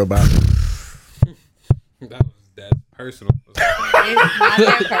fun of her about it. That's personal. It's not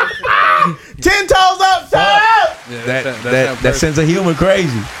that personal. 10 toes up, shout out! That sense of humor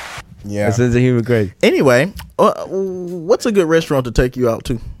crazy. Yeah. That sense of humor crazy. Anyway, what's a good restaurant to take you out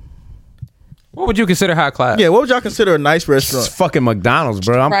to? What would you consider high class? Yeah, what would y'all consider a nice It's restaurant? fucking McDonald's,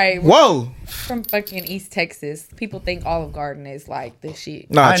 bro. Right. Whoa! From fucking East Texas. People think Olive Garden is like the shit.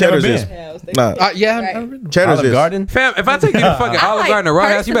 Nah, I ain't never Cheddar's is. been. Nah, Yeah, Right. I've been- Cheddar's Olive is. Garden. Fam, if I take you to fucking I Olive like Garden or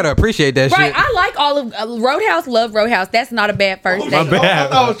Roadhouse, you better appreciate that Right, shit. I like Olive Roadhouse, love Roadhouse. That's not a bad first date.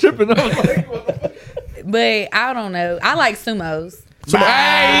 I was tripping. But I don't know. I like sumos.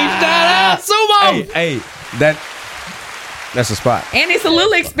 Hey, that's a spot. And it's a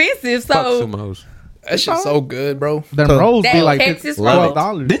little expensive, Fuck so sumos. That shit's so good, bro. Them So- rolls be That like Texas roll.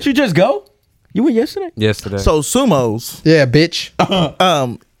 $12. Didn't you just go? You went yesterday. Yesterday. So sumos. Yeah, bitch.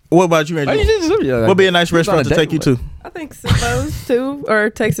 What about you, Angie? What be a nice restaurant to take you to? I think Sumo's too, or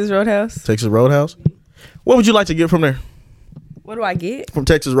Texas Roadhouse. Texas Roadhouse. What would you like to get from there? What do I get? From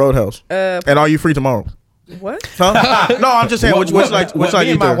Texas Roadhouse. And are you free tomorrow? What? Huh? No, I'm just saying. What you like? What you like me to and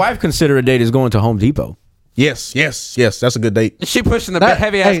eat my there? wife consider a date is going to Home Depot. Yes. That's a good date. She pushing the That-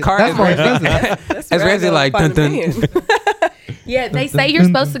 heavy ass hey, cart. that's more expensive. That's As where I Ramsey go like, find dun, a dun. man. Yeah, they say you're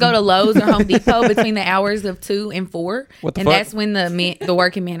supposed to go to Lowe's or Home Depot between the hours of 2 and 4, What the and fuck? that's when the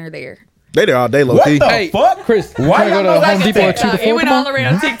working men are there. They there all day, low key. Hey, fuck? Chris, Why why you y'all go to know Home that Depot at 2 to It 4 went all tomorrow?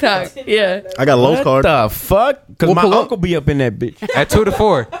 around TikTok. Yeah. I got a Lowe's What card. the fuck? Because We'll my pull up. uncle be up in that bitch. At 2 to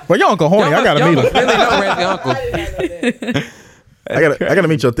 4. Well, your uncle horny. I gotta meet him. Really know Ramsey uncle. I gotta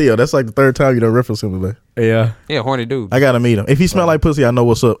meet your Theo. That's like the third time you done reference him today. Yeah. Yeah, horny dude. I gotta meet him. If he smell like pussy, I know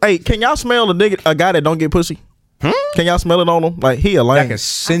what's up. Hey, can y'all smell a guy that don't get pussy? Can y'all smell it on him? Like he a I lame. can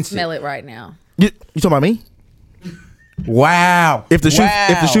sense Smell it right now. You talking about me? Wow. If the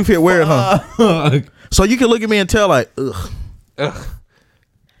shoe fit, wear it, huh? Fuck. So you can look at me and tell like, ugh.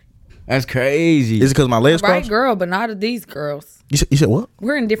 That's crazy. Is it because my legs Right, crossed? girl, but not of these girls. You said what?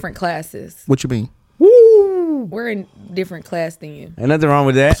 We're in different classes. What you mean? We're in different class than you. Ain't nothing wrong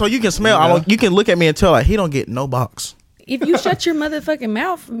with that. So you can smell. You can look at me and tell like he don't get no box. If you shut your motherfucking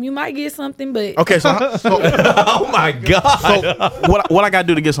mouth, you might get something, but Okay, so Oh my god. so what I gotta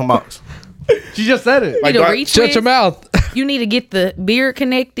do to get some box? She just said it. you need do to I- reach Shut with, your mouth. You need to get the beard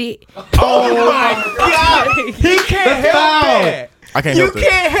connected. Oh my god. He can't help that. I can't You help it.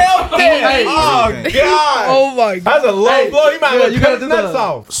 can't help that. Oh god. Oh my god. That's a low blow. You might you you gotta cut his do nuts that.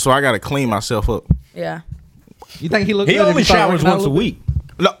 off. So I gotta clean myself up. Yeah. You think he looks He good if only start showers working out once a little bit? week.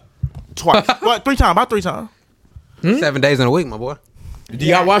 No, twice. What? 3 times? About 3 times. 7 days in a week, my boy. Do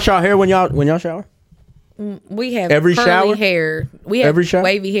y'all wash y'all hair when y'all shower? We have Every curly shower? hair. We have Every shower?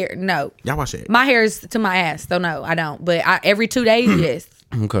 wavy hair. No. Y'all watch that. My hair is to my ass, so no, I don't. But every 2 days, yes.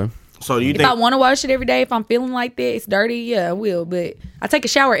 Okay. So do you If I think want to wash it every day, if I'm feeling like that, it's dirty, yeah, I will. But I take a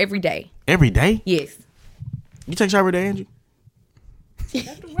shower every day. every day? Yes. You take a shower every day, Angie?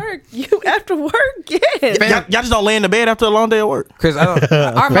 After work, yes. Y'all just don't lay in the bed after a long day of work. Chris, I don't.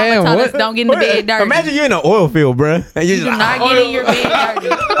 Our mama Man, told what? us don't get in the bed dirty. Imagine you're in an oil field, bruh. And you You do just not get in your bed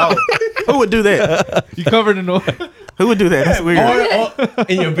dirty. Who would do that? You covered in oil. Who would do that? That's weird.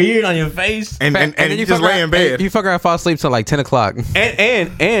 in your beard, on your face. And then you just fuck lay in around- bed. You fuck around, fall asleep till like 10 o'clock.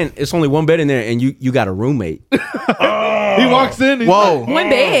 And it's only one bed in there, and you got a roommate. He walks in. He's Whoa. One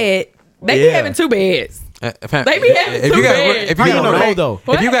bed. They be Yeah. having 2 beds. They be having 2 beds. if How you you got know a that? roommate, though?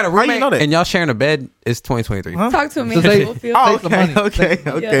 if you got a How you roommate know that? and y'all sharing a bed, it's 2023. Talk to me. So they- Feel- Oh, Take the money.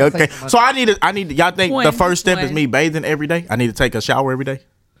 okay. So I need to. Y'all think the One. first step is One. me bathing every day? I need to take a shower every day.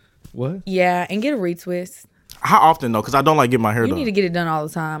 What? Yeah, and get a retwist. How often though? Because I don't like getting my hair You done. need to get it done all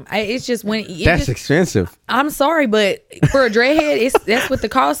the time. It's just when That's expensive. I'm sorry, but for a dreadhead, that's what the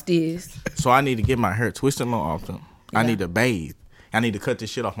cost is. So I need to get my hair twisted more often. I need to bathe. I need to cut this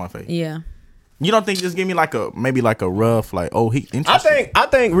shit off my face. Yeah. You don't think just give me maybe like a rough he I interesting?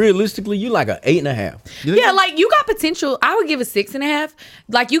 think realistically, you like a 8.5. Yeah, like you got potential. I would give a 6.5.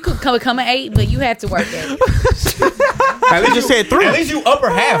 Like you could become an 8, but you have to work at it. At least you said 3. At least you upper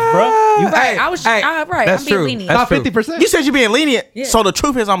half, bro. Right. I was right. that's I'm being true. lenient. That's About true. 50%. You said you being lenient. Yeah. So the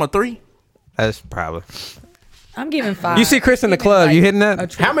truth is I'm a 3. That's probably. I'm giving 5. You see Chris in the club, you hitting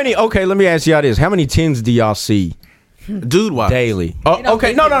that? How many? Okay, let me ask y'all this: how many 10s do y'all see Dude, why? daily? don't Oh,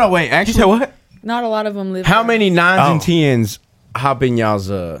 okay, live no. Wait, You actually, said what? Not a lot of them live. how there. many 9s and Oh. 10s hop in y'all's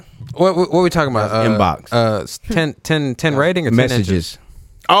What we talking about? Inbox. 10 rating or 10 inches? messages?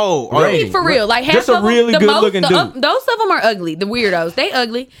 Oh, Right. For real, like half Just a of them, really the good-looking dude. those of them are ugly. The weirdos, they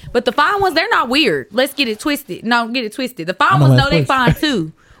ugly, but the fine ones, they're not weird. Let's get it twisted. No, get it twisted. The fine ones, last no, they place. fine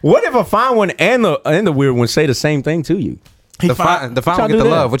too. What if a fine one and the weird one say the same thing to you? The fine y'all one get do the that?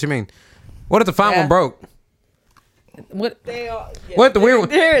 love. What you mean? What if the fine Yeah. one broke? What? What if the weird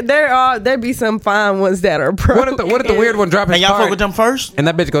one? There be some fine ones that are broke. What if the weird one drop his And y'all fuck card with them first? and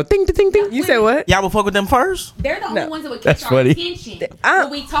that bitch go ding ding ding ding? You said what? Y'all will fuck with them first? They're the only No. ones that would That's catch our funny. attention. When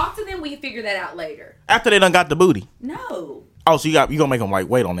we talk to them, we figure that out later. After they done got the booty. No. Oh, so you gonna make them like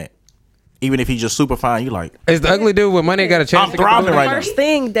wait on that. Even if he's just super fine, you like Is the ugly dude with money got a chance I'm to get the throbbing booty? right now. First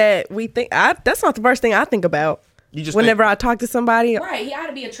thing that we think, that's not the first thing I think about. you just Whenever I talk to somebody, Right, he ought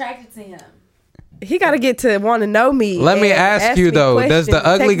to be attracted to him. he got to get to want to know me. Let me and ask you me though: questions, Does the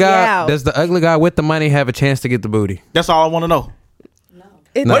ugly take me guy out. does the ugly guy with the money have a chance to get the booty? that's all I want to know.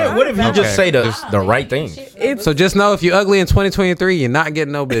 It's No. not What if you about- just say the right thing? It's So just know if you ugly in 2023, you're not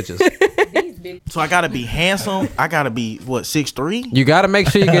getting no bitches. These So I gotta be handsome. I gotta be what 6'3". You gotta make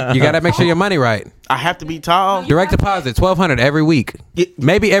sure you gotta make sure your money right. I have to be tall. Direct deposit $1,200 every week, Yeah.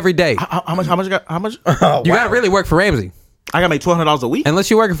 maybe every day. How much? How much? You gotta really work for Ramsey. I gotta make $1,200 a week. Unless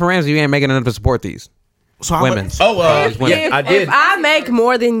you're working for Ramsey, you ain't making enough to support these So how women. much? If, I did. if I make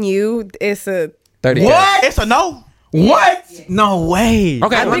more than you, it's a 30. What? It's a no. What? No way.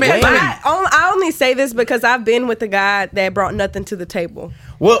 Okay, let me. because I only say this because I've been with a guy that brought nothing to the table.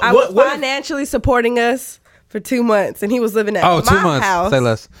 I was financially supporting us for 2 months, and he was living at Oh, my 2 months. house. Say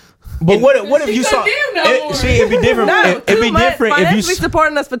less. But what if you saw? See, it'd be different. No, It'd 2 be months, different if you. financially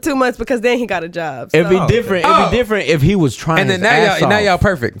supporting us for 2 months because then he got a job. It'd be so- different. It'd be different if he was trying. And then his ass now off. y'all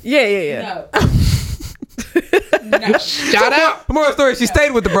perfect. Yeah. Shout out. Moral of the story: she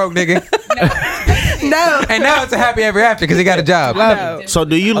stayed with the broke nigga, No. and now it's a happy ever after because he got a job. No. So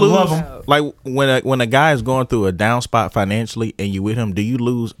do you love lose 'em. like when a guy is going through a down spot financially and you with him? Do you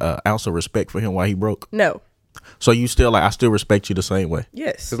lose an ounce of respect for him while he broke? No. So you still I still respect you the same way.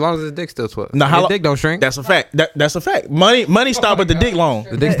 Yes. As long as his dick's still 12. Now, His dick don't shrink. That's a fact. That's a fact. Money stop at the dick long.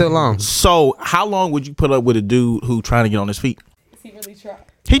 The dick's still long. So how long would you put up with a dude who trying to get on his feet? He really tried.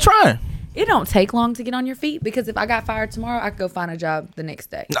 He trying. It don't take long to get on your feet because if I got fired tomorrow, I could go find a job the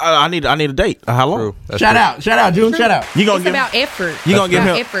next day. I need a date. How long? True. That's Shout true. out, June. Shout out. You gonna It's give about effort. You gonna give It's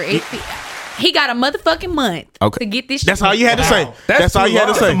him- about effort. He got a motherfucking month to get this shit. That's all you had to say. That's all you had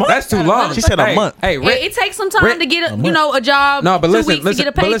to say. That's too long. She said a month. Hey, It takes some time Rick- to get a job. No, but 2 listen, weeks to get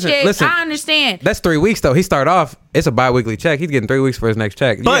a but paycheck. listen. I understand. That's 3 weeks though. He started off. It's a bi-weekly check. He's getting 3 weeks for his next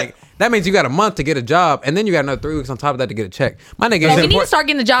check. But- that means you got a month to get a job, and then you got another 3 weeks on top of that to get a check. My nigga, So ain't he need to support- start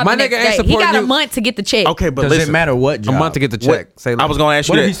getting the job My the nigga next ain't day. He supporting got a you. month to get the check. Okay, but Does listen. it matter what a job? month to get the check. Say I was gonna ask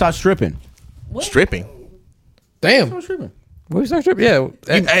you What if that. he starts stripping? Stripping. Damn. What you start tripping? Yeah,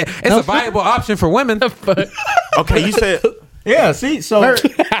 it's a viable option for women. Okay, you said Yeah. See, so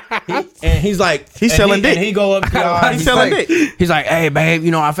and he's like, He's and selling he, dick. And he go up to y'all. He's selling like, dick. He's like, hey,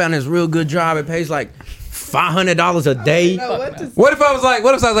 babe, I found this real good job. It pays like $500 a day. What if I was like,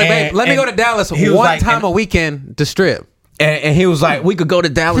 babe, And- let me go to and Dallas he was one like- time and- a weekend to strip. And he was like, we could go to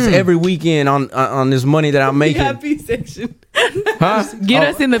Dallas every weekend on this money that I'm making. VIP section. Get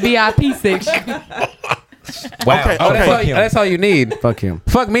us in the VIP section. Wow. Okay, Oh, okay. that's all you need. Fuck him.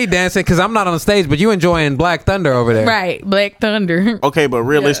 Fuck me dancing because I'm not on the stage, but you enjoying Black Thunder over there. Right, Black Thunder. Okay, but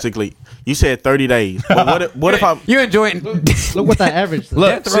realistically, you said 30 days. But what if I'm You enjoying Look what that average is.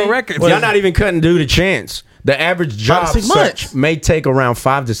 Look, Death Row Records? y'all not even cutting due the chance. The average job 6 months. search may take around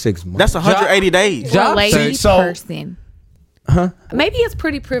 5 to 6 months. that's 180 days. Job Lady so- person. Maybe it's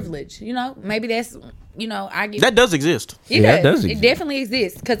pretty privileged. Maybe that's I get That does exist. It Yeah, it does. does It exist. definitely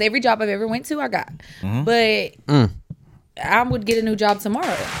exists because every job I've ever went to, I got. Mm-hmm. But I would get a new job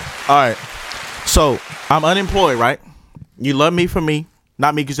tomorrow. All right. So I'm unemployed, right? You love me for me.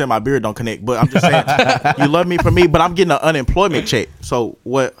 Not me because my beard don't connect, but I'm just saying you love me for me, but I'm getting an unemployment check. So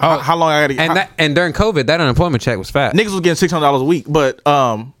what? How long I gotta? and during COVID, that unemployment check was fat. Niggas was getting $600 a week, but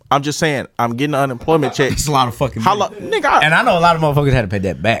I'm just saying I'm getting an unemployment check. It's a lot of fucking How money. long, nigga? And I know a lot of motherfuckers had to pay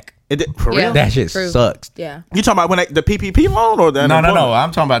that back. For Yeah. real? That shit True. sucks. Yeah. You talking about when the PPP loan or the No. unemployment?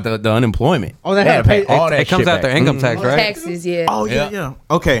 I'm talking about the unemployment. Oh, they They had had to pay. all that It comes shit out their back. income tax, right? Taxes, yeah. Oh yeah.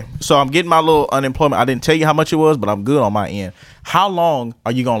 Okay, so I'm getting my little unemployment. I didn't tell you how much it was, but I'm good on my end. How long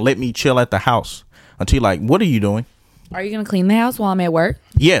are you gonna let me chill at the house until what are you doing? Are you gonna clean the house while I'm at work?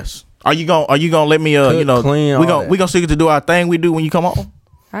 Yes. Are you gonna let me Cook, clean, we all gonna that. we gonna stick to do our thing we do when you come home?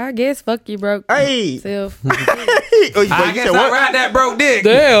 I guess. Fuck you, broke. Hey. Self. Oh, you I said guess I what? ride that broke dick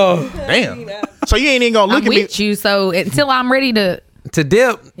Damn. Damn. So you ain't even gonna look I'm at me. with you, so until I'm ready to, to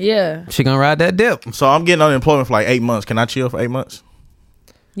dip. yeah. She gonna ride that dip. So I'm getting unemployment for 8 months. Can I chill for 8 months?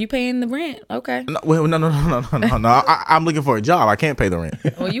 You paying the rent? Okay. No. I'm looking for a job. I can't pay the rent.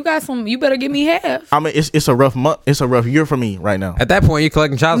 Well, you got some. You better give me half. I mean, it's a rough month. It's a rough year for me right now. At that point, you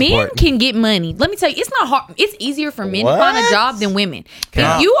collecting child Men support. can get money. Let me tell you, it's not hard. It's easier for men to find a What? job than women.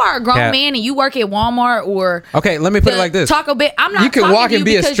 Cap. If you are a grown Cap. man and you work at Walmart or Okay, let me put it like this. Taco Bell, I'm not. You can talking walk to and you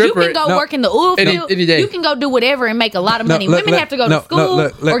be a because stripper. You can go No. work in the oil Any- field. any day. You can go do whatever and make a lot of money. Look, Women have to go to school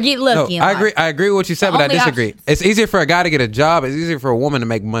or get lucky. in I life. agree. I agree with what you said, The but I only disagree. options. It's easier for a guy to get a job. It's easier for a woman to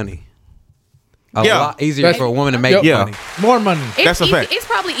make money. A Yeah. lot easier That's- for a woman to make Yeah. money. More money. That's a easy- fact. It's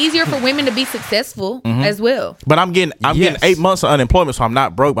probably easier for women to be successful as well. But I'm getting Yes. 8 months of unemployment, so I'm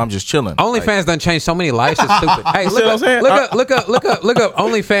not broke. I'm just chilling. OnlyFans done changed so many lives. It's stupid. Hey, see what I'm saying? look up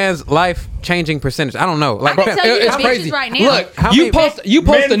OnlyFans life changing percentage. I don't know. Like, I can tell you it's the crazy. bitches right now. Look, How you many- post Men a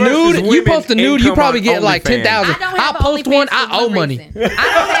versus nude. You women post a nude. You income probably on get like OnlyFans. 10,000. I don't I have post OnlyFans one. for I owe one money. reason. I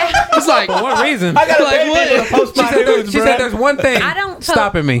don't have. It's like for what reason? I gotta like what? She said there's one thing I don't post-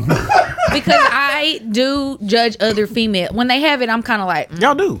 stopping me. Because I do judge other female when they have it. I'm kind of like,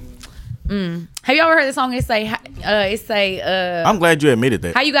 Y'all do. Have you ever heard the song? It say, I'm glad you admitted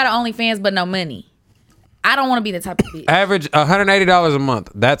that. how you got an OnlyFans but no money? I don't want to be the type of bitch. Average $180 a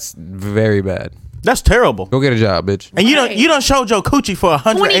month. That's very bad. That's terrible. Go get a job, bitch. And you don't showed your coochie for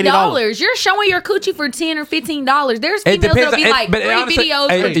 $180. $20. You're showing your coochie for $10 or $15. There's females that'll be like 3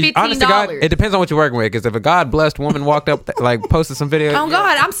 videos for $15. Honest to God, it depends on what you're working with. Because if a God blessed woman walked up, like posted some video. Oh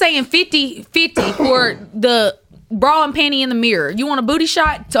God, I'm saying 50 for the bra and panty in the mirror. You want a booty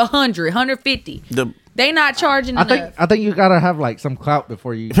shot to 100, 150. They not charging enough. I think you gotta have like some clout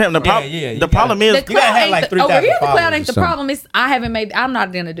before you. Fam, the problem is The clout ain't like the- 3,000 over here. The clout followers ain't the or something. problem. Is I'm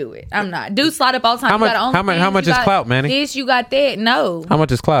not gonna do it. I'm not. Dudes slide up all the time. How much is clout, Manny? This, you got that. No. How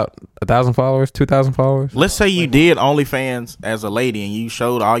much is clout? 1,000 followers? 2,000 followers? let's say you did OnlyFans as a lady and you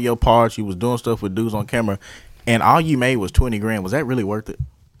showed all your parts, you was doing stuff with dudes on camera, and all you made was 20 grand. Was that really worth it?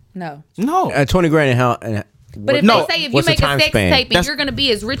 No. No. 20 grand and how? But if No. they say if you What's the make a time sex span? tape and That's- you're gonna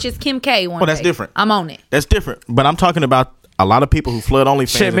be as rich as Kim K one Well, that's day, different. I'm on it. That's different. But I'm talking about a lot of people who flood OnlyFans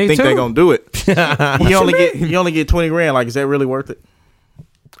Shit, and me think too. they're gonna do it. you only get 20 grand. Like, is that really worth it?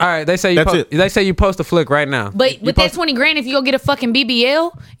 All right, they say That's it. They say you post a flick right now. But You with post- that 20 grand, if you go get a fucking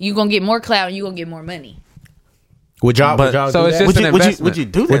BBL, you gonna get more clout and you gonna get more money. Would y'all But- So do it's that? just an investment. Would you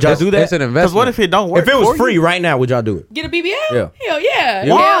do that? Would y'all do that? It's an Because investment. what if it don't work? If it was for free you? right now, would y'all do it? Get a BBL? Yeah. Hell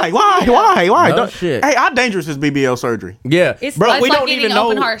yeah. Why? Why? No Don't- shit. Hey, how dangerous is BBL surgery? Yeah, It's, bro. it's We like don't getting even know.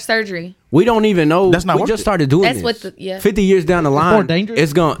 open heart surgery. We don't even know. That's not We worth just it. started doing That's this. what the- yeah. 50 years down the line, more dangerous?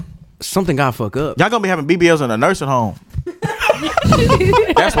 it's gonna something got fuck up. Y'all gonna be having BBLs in a nursing home.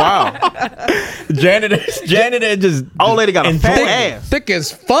 That's wild. Janitor just Old lady got a fat Enjoy- ass. Thick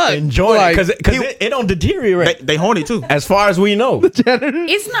as fuck. enjoy Like, it because it don't deteriorate. They horny too. As far as we know, It's not.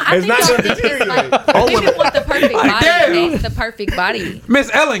 I It's think not y'all gonna think it's deteriorate. like women want the perfect body. damn. That's the perfect body. Miss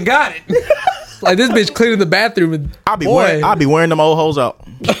Ellen got it. like this bitch cleaning the bathroom. And I'll be wearing them old hoes out.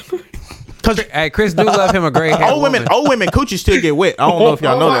 Cause Hey, Chris do love him a gray hair. old women coochie still get wet. I don't know if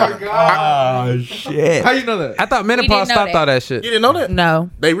y'all know that. oh shit. How you know that? I thought didn't menopause know stopped that. all that shit. You didn't know that? No.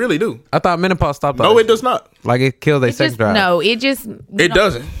 They really do. I thought menopause stopped all No, that it does not. shit. Like it killed their It sex just drive. no. It just It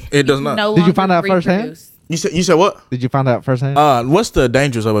doesn't. It does not. No Did you longer find out firsthand? reproduce. You said what? Did you find out firsthand? What's the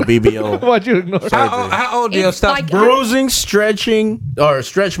dangers of a BBL? Why'd you ignore? How old do you It's stop? like- Bruising, stretching, or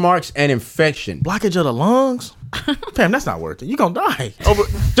stretch marks and infection. Blockage of the lungs? Fam, that's not worth it. You gonna die over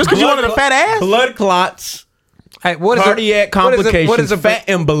just because you wanted a fat ass. Blood clots, Hey, what is cardiac complications, What is the fat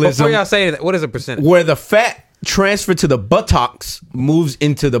Before embolism, y'all say that, what is the percentage? where the fat transfer to the buttocks moves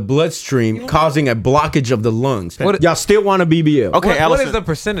into the bloodstream, causing a blockage of the lungs. What- Y'all still want a BBL? Okay, What Allison. is the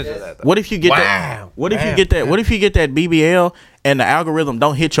percentage of that? Though? What if you get that? Wow. What if you get that? What if you get that BBL and the algorithm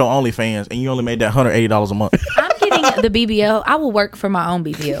don't hit your OnlyFans and you only made that $180 a month? I'm getting the BBL. I will work for my own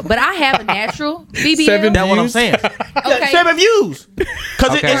BBL, but I have a natural BBL. That's what I'm saying. Okay. 7 views.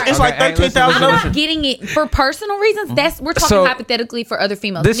 Because Okay, it's like okay, hey, listen, 13,000. I'm not getting it for personal reasons. That's we're talking So, hypothetically for other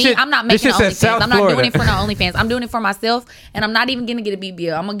females. this Me, shit- I'm not this making shit says OnlyFans. South I'm not doing Florida. it for no OnlyFans. I'm doing it for myself, and I'm not even gonna get a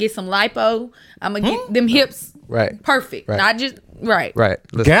BBL. I'm gonna get some lipo. I'm gonna get them hips Right. perfect. Right. Not just right. Right.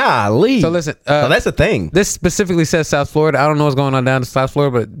 Listen. Golly. So listen, So that's a thing. This specifically says South Florida. I don't know what's going on down to South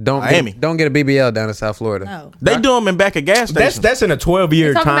Florida, but Miami. don't get a BBL down to South Florida. No. They do them in back of gas stations. That's in a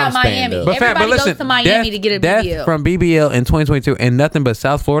 12-year Talking time about span. Miami. though. But fam, Everybody but listen, goes to Miami to get a death BBL. from BBL in 2022, and nothing but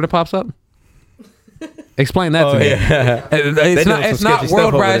South Florida pops up. Explain that to me. yeah. It's doing not. some It's not sketchy stuff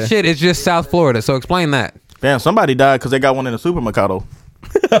over worldwide there. shit. It's just South Florida. So explain that. Damn, somebody died because they got one in the supermercado.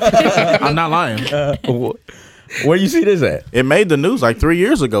 I'm not lying. Where you see this at? It made the news like 3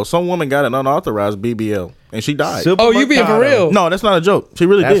 years ago. Some woman got an unauthorized BBL and she died. Oh, you being for real? No, that's not a joke. She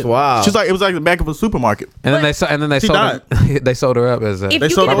really That's did. wild. She's like, it was like the back of a supermarket. And then they She sold her, they sold her up as a. If They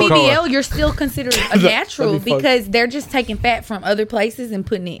you sold get a the whole BBL, you're still considered a natural because they're just taking fat from other places and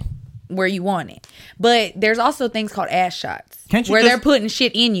putting it where you want it. But there's also things called ass shots Can't you where just- they're putting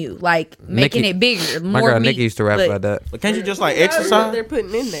shit in you, like making Nikki- it bigger, my more girl meat. Nikki used to rap But about that. But can't you just like What exercise? they're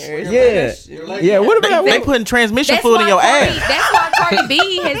putting in there. Yeah. What about They putting transmission That's fluid in why, your Cardi, ass. that's why Cardi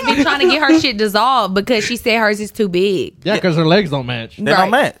B has been trying to get her shit dissolved because she said hers is too big. Yeah, because her legs don't match. They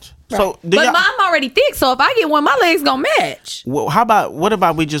don't match. So, do But y'all- I'm already thick, so if I get one, my legs gonna match. well, what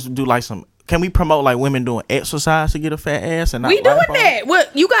about we just do like some? Can we promote like women doing exercise to get a fat ass and not We doing lipo? that. Well,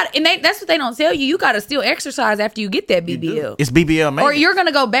 you got, and that's what they don't tell you. You got to still exercise after you get that BBL, It's BBL, man. or you're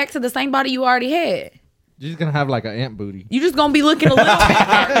gonna go back to the same body you already had. You're just gonna have like an ant booty. You just gonna be looking a little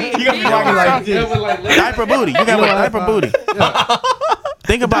bit. You gonna be walking like this. Diaper booty. You got like diaper booty.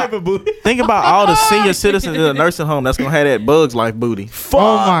 Think about all the senior citizens in a nursing home that's gonna have that Bugs Life booty.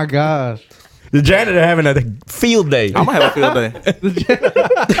 Oh my gosh. The janitor having a field day. I'm gonna have a field day.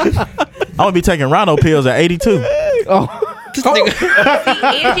 I'm gonna be taking rhino pills at 82. Oh,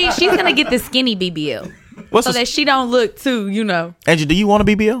 Angie, she's gonna get the skinny BBL so that she don't look too, Angie, do you want a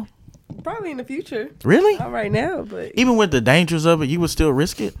BBL? Probably in the future. Really? Not right now, but Even with the dangers of it, you would still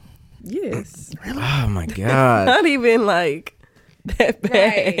risk it? yes. Oh my god. Not even like that bad.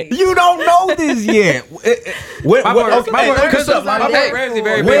 Right. You don't know this yet. My boy Ramsey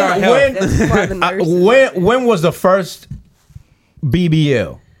very big on health. That's why the nurse. When was the first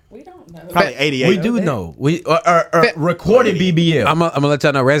BBL? Probably 88. We do know. We recorded BBL. I'm gonna let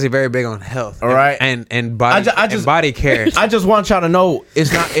y'all know Ramsey very big on health. All right. and body and body care. I just want y'all to know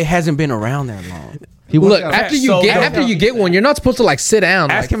it hasn't been around that long. Look, after you get one, you're not supposed to like sit down.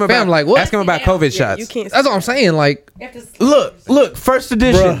 Ask like, him about fam, like what? Ask him about COVID shots. You can't. That's what I'm saying. Like, Look, first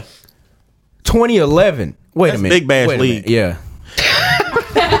edition, Bruh. 2011. Wait That's a minute. Big Bash Wait a League. minute. Yeah.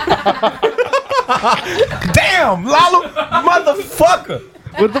 Damn, Lalo, motherfucker.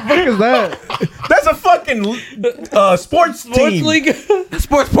 What the fuck is that? That's a fucking sports team. league.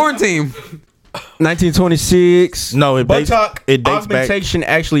 Sports porn team. 1926. No, it dates Buttock back. augmentation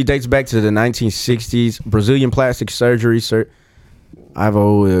actually dates back to the 1960s. Brazilian plastic surgery,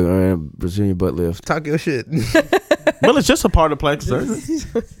 Brazilian butt lift. Talk your shit. Well, it's just a part of plastic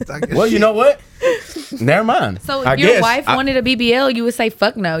surgery. Well, you know what? Never mind. So I if your guess. wife wanted a BBL, you would say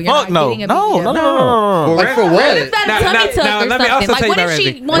fuck no. You're Fuck not no. getting a No, BBL. no. Like for what? It's not a tummy tuck or let me also something. tell Like, you what about if she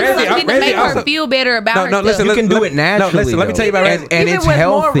Ramsey. wants Ramsey- something to Ramsey make her also- feel better about herself? listen. You can do it naturally. Listen, let me tell you about Ramsey. And Even it's with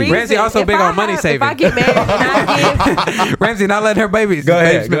more healthy. reason, Ramsey also if big I on money have- saving. If I get married and I give, Ramsey not letting her babies Go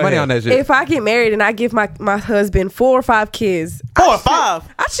ahead, spend go money ahead. on that shit. if I get married and I give my husband 4 or 5 kids, 4 or 5.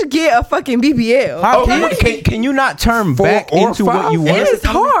 I should get a fucking BBL. Oh, can you not turn Four back or into what five? you It want? is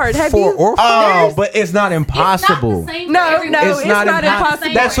hard. Have Four you? or Oh, but it's not impossible. No, it's not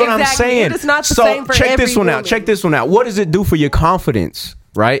impossible. That's what I'm Exactly. saying. It is not the so same for check every this one out. woman. Check this one out. What does it do for your confidence?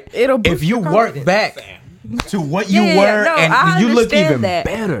 Right? It'll boost if you your work confidence. back to what you Yeah, were, no, and I you look understand even that.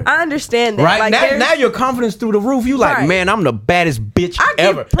 better. I understand that. Right Like, now your confidence through the roof. You like, Right. man, I'm the baddest bitch I give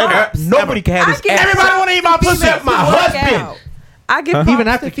ever. props. Nobody can have I this. give ass. props Everybody want to eat my pussy except my husband. I give props Even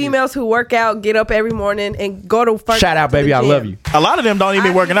after to kids. females who work out, get up every morning, and go to first. Shout out, to the baby. I gym. love you. A lot of them don't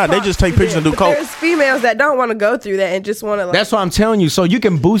even working out. They just take pictures and do But coke. There's females that don't want to go through that and just want to. Like, That's what I'm telling you. So you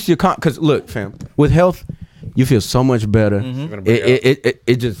can boost your because look, fam, with health, you feel so much better.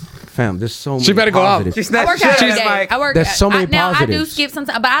 It just, fam, there's so much. She better go out. She's I not. work out every She's day. like, I work. There's so many now I do positives. skip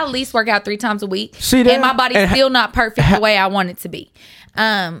sometimes, but I at least work out 3 times a week. See that? And my body's And still not perfect the way I want it to be.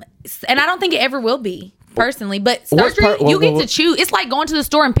 And I don't think it ever will be. Personally, but What's surgery, per- you what- get what- to choose. It's like going to the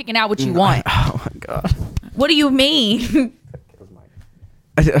store and picking out what you want. Oh my god. What do you mean?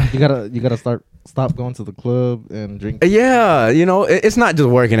 You gotta stop going to the club and drink. Yeah, it's not just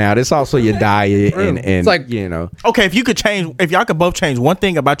working out. It's also your diet and It's like- Okay, if y'all could both change one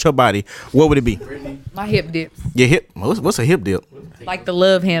thing about your body, what would it be? My hip dips, Your hip. What's a hip dip? like the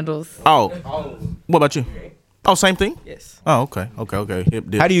love handles. Oh. What about you? Oh, same thing? yes. Oh, okay. Hip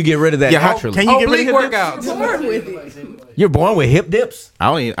dip. How do you get rid of that Yeah, how, naturally? can you get rid oblique of hip dips? workouts. You're born with hip dips.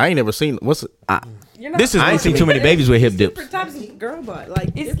 I ain't never seen. What's it? You're not, This is I ain't seen too many babies with hip dips. different types of girl butt. Like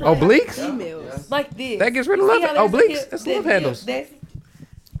it's Obliques? females. Like this. That gets rid of love. See how there's a Obliques. hip- That's that love hip- handles. that's-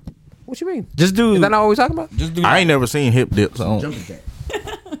 What you mean? Just do. Is that not what we talking about? Just do. I ain't never seen hip dips. So.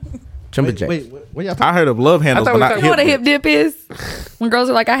 Jumping jack. Wait, what y'all I talking? heard of love handles, thought but we not talking You know what a hip hip dips. dip is? When girls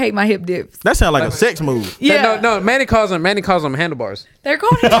are like, I hate my hip dips. That sounds like a sex move. Yeah. No. Manny calls them handlebars. They're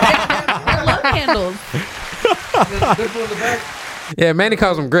called they're love handles. Yeah, Manny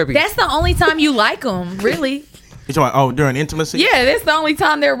calls them grippy. That's the only time you like them, really. You talking during intimacy? Yeah, that's the only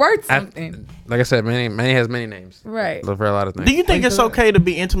time they're worth something. Like I said, Manny has many names. Right. For a lot of things. Do you think it's okay to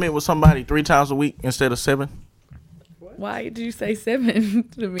be intimate with somebody 3 times a week instead of 7? Why did you say 7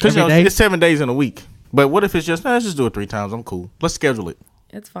 to me? Because Every day? it's 7 days in a week. But what if it's just let's just do it 3 times? I'm cool. Let's schedule it.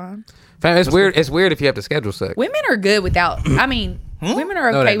 It's fine. Fam, it's weird. It's weird if you have to schedule sex. Women are good without. I mean, women are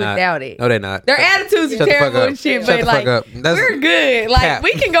okay they're not. without it. No, they're not. Their attitudes Shut are the fuck terrible up. and shit, Shut but the like fuck up. That's we're good. Like cap.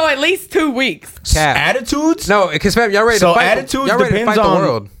 we can go at least 2 weeks. Cap. Attitudes? No, because fam, y'all ready So to fight. attitudes y'all ready to depends fight the on-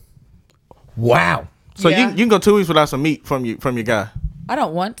 world. Wow. So Yeah. you can go 2 weeks without some meat from your guy. I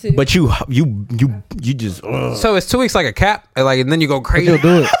don't want to. But you just. So it's 2 weeks like a cap, and then you go crazy. He'll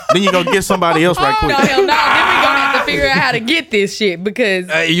do it. Then you go get somebody else right no, quick. hell no. Then we gonna have to figure out how to get this shit because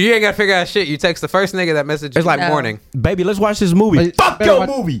You ain't gotta figure out shit. You text the first nigga that message. It's like No. morning. Baby, let's watch this movie. But Fuck better your watch-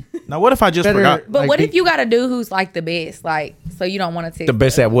 movie. Now what if I just Better- forgot? But Like, what be- if you got a dude who's like the best, like so you don't want to text The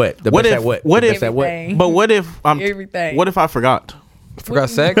best at what? The What best if- at what? what The if- best at what? Everything. But what if Everything. What if I forgot? Forgot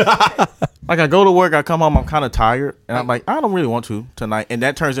sex. Like I go to work, I come home, I'm kind of tired, and I'm like, I don't really want to tonight, and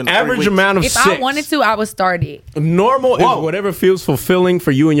that turns into 3 Average weeks. amount of If sex. I wanted to, I would start it. Normal Whoa. is whatever feels fulfilling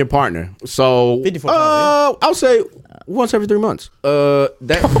for you and your partner. So 54 I'll say Once every 3 months. That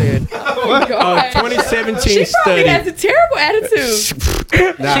said, 2017 She probably study. has a terrible attitude.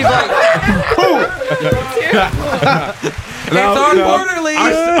 She's like, it's on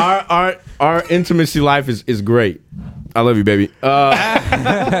quarterly. Our intimacy life is great. I love you, baby.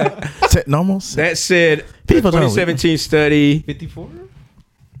 Normal. That said, People don't 2017 study. 54?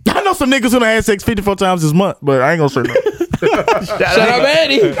 I know some niggas who done had sex 54 times this month, but I ain't gonna say no. Shut up,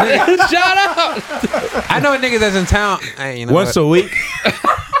 Eddie. Shut up. I know a nigga that's in town. Hey, you know Once what? a week.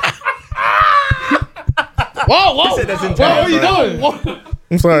 Whoa. What are you doing? Whoa.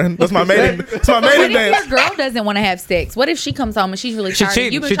 I'm sorry. That's my maiden. That's my What maiden if dance. your girl doesn't want to have sex? What if she comes home and she's really She tired? and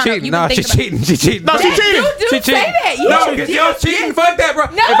cheating. you've She been trying cheating. to, No, she cheating. She cheating. No, she cheating. You do She say cheating. that. No, Yes, because yes, you're cheating. yes. Fuck that, bro.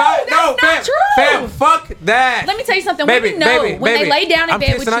 No, that's not true. Fam, fuck that. Let me tell you something. Baby, Women know baby, when baby. they lay down in I'm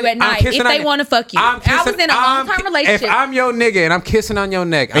bed with kissing you on- at I'm night kissing if on they you. want to fuck you. I was in a long-term relationship. If I'm your nigga and I'm kissing on your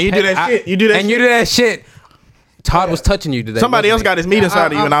neck, And you do that shit. You do that and you do that shit. Todd was touching you today. Somebody else wasn't got his meat inside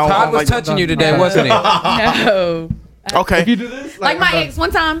of you, and I Todd don't was like touching you today, wasn't he? No. Okay. Like my ex one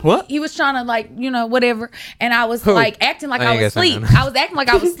time, What? he was trying to whatever, and I was Who? like acting like I I ain't was got asleep. something. I was acting like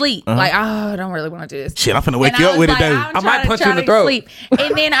I was asleep. Like, I don't really want to do this. Shit, I'm finna wake And you I up was with it, like, dude. I'm I might trying to- punch you in the trying to throat. sleep.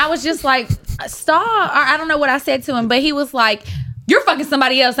 And then I was just like, stop. Or I don't know what I said to him, but he was like, "You're fucking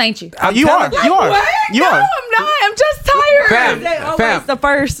somebody else, ain't you?" You are. Like, You are. what? You no, are. I'm not. I'm just tired. Fam, The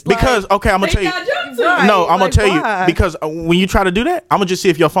first Because I'm gonna tell you. No, I'm gonna tell you because when you try to do that, I'm gonna just see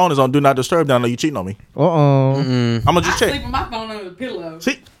if your phone is on Do Not Disturb. Then I know you cheating on me. I'm gonna just check. with my phone under the pillow.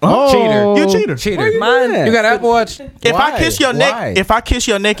 See, cheater. you a cheater. Cheater. Mine. You got an Apple Watch? If I kiss your neck, Why? if I kiss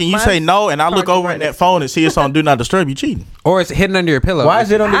your neck and you say no, and I look over at that phone and see it's on Do Not Disturb, you cheating. Or it's hidden under your pillow? Why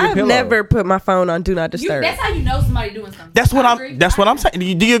is it under your I've pillow? never put my phone on Do Not Disturb. That's how you know somebody doing something. That's what I I'm. agree. That's what I'm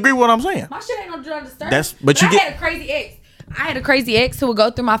saying. Do you agree with what I'm saying? My shit ain't on Do Not Disturb. But you I get- had a crazy ex. I had a crazy ex who would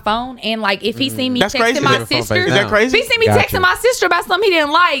go through my phone and if he seen me That's texting crazy. my Is sister, Is that crazy? if he seen me Gotcha. texting my sister about something he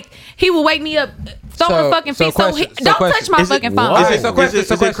didn't like, he would wake me up, throw So- a fucking so fit. So, question- so don't question. touch my Is it- fucking phone. Why? Is it, So question, is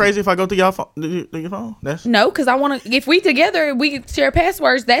so it question. crazy if I go through your phone? Your phone? That's No, because I want to. If we together, we can share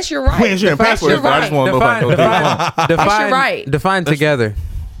passwords. That's your right. we ain't sharing That's passwords, your but I just right. want to know if I Define, go through your phone. define, right. define together.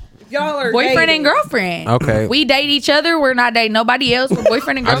 Y'all are Boyfriend dating. and girlfriend. Okay. We date each other. We're not dating nobody else. We're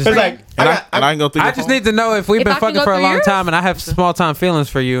boyfriend and I just- girlfriend. And I ain't go through. I your just phone. need to know if we've If been I can fucking go for a through long yours? time and I have small time feelings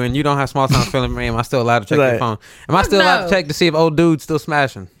for you and you don't have small time feelings for me, am I still allowed to check your Right. phone? Am I still allowed No. to check to see if old dude's still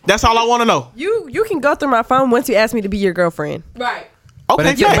smashing? That's all I want to know. You can go through my phone once you ask me to be your girlfriend. Right. Okay,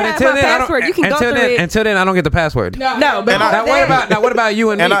 until, fine. have until my then, I password. don't. You can go until through then, it. until then, I don't get the password. No, but And I- Now what about you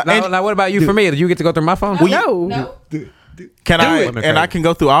and me? And I- Now what about you for me? Do you get to go through my phone? no. No. Can I? Women And I crazy. can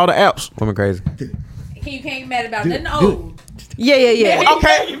go through all the apps. Woman crazy. You can't get mad about nothing old. Yeah.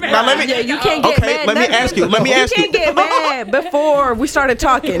 Okay. Now let me. Yeah, you can't get Okay, mad. let me ask you. Let me ask You you. can't get mad before we started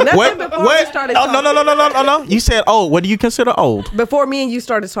talking. Nothing What? before we What? started Oh talking. no! You said old. What do you consider old? Before me and you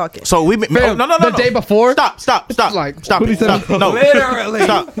started talking. So we. Fam, No. the day before? Stop. Like, Stop. what he said. Stop. No. Literally.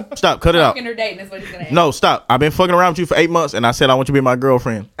 Stop. Cut it out. Fucking her dating. That's what he's gonna ask. No, stop. I've been fucking around with you for 8 months, and I said I want you to be my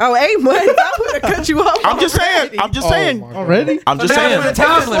girlfriend. Oh, 8 months. I would have cut you off. I'm just saying. I'm just saying. Already? I'm just Now I saying. got a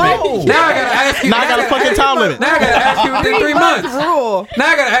time limit. Now I gotta ask you. Now I got a fucking time limit. Now I gotta ask you within 3 months. Rule. Now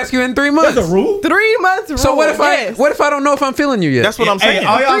I gotta ask you in 3 months. 3 months rule. So what if yes. I don't know if I'm feeling you yet? That's what I'm saying.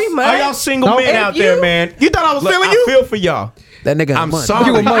 All 3 y'all, months? all y'all single No. men If out there, you- man. You thought I was Look, feeling I you? feel for y'all. that nigga. I'm munch. sorry.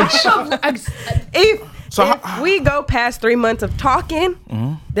 You a munch. If we go past 3 months of talking,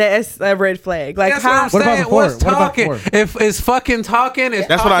 that's a red flag. Like That's what I'm What about saying. before? What's What about talking? before? If it's fucking talking, it's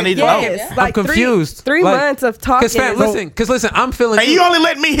That's what I need to know. yes, I'm like confused. Three Like, months of talking. Cause fam, listen, I'm feeling. And you only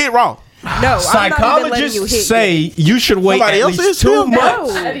let me hit raw. No, I'm not even letting Psychologists you hit say you should wait Somebody at else least is 2 too?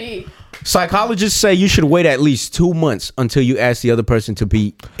 months. No. Psychologists say you should wait at least 2 months until you ask the other person to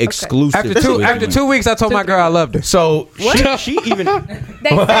be exclusive. after 2 weeks, I told my girl I loved her. So she even They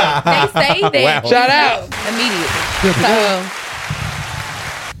say that. Shout out. Immediately. So,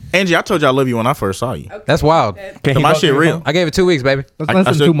 Angie, I told you I love you when I first saw you. That's wild. Can So my shit real. I gave it 2 weeks, baby. That's I less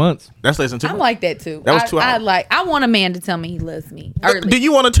than said- 2 months. That's less than 2 I'm months. like that too. That was 2 hours. I want a man to tell me he loves me early. Do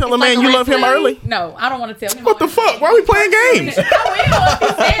you want to tell a It's like man a you red love him flag. early? No, I don't want to tell him. What the fuck? Why are we playing games? I will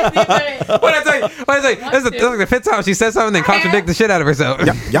if he says it, but What I tell you? This is like the 5th time she said something and contradict the shit out of herself.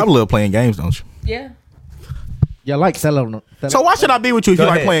 Y'all love playing games, don't you? yeah. Yeah, like selling. So why should I be with you if you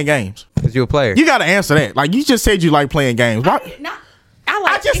like ahead. playing games? Because you a player. You got to answer that. Like you just said you like playing games. Why? Not, I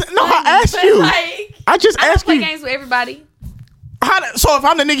like. I just- it's no, I funny, asked but, you. Like, I just I don't asked play you. games with everybody. So if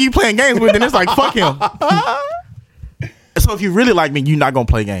I'm the nigga you playing games with, then it's like fuck him. So if you really like me, you're not gonna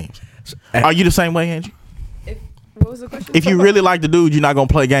play games. Are you the same way, Angie? What was the question? If you really like the dude, you're not gonna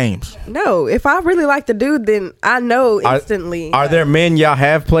play games. No, if I really like the dude, then I know instantly. Are there men y'all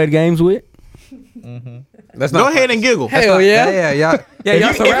have played games with? That's Go ahead and giggle. Hell yeah. Yeah, y'all. Yeah, y'all.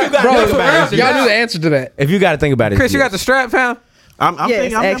 If you got- Bro, think about it, y'all knew the answer to that. If you got to think about it, Chris, you got the strap, fam? I'm Yes,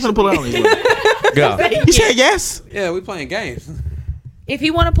 thinking I'm gonna pull it on you. go. You said yes. Yeah, we playing games. If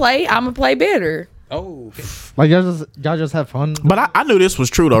you want to play, I'm gonna play better. Oh, Like y'all just have fun. But I knew this was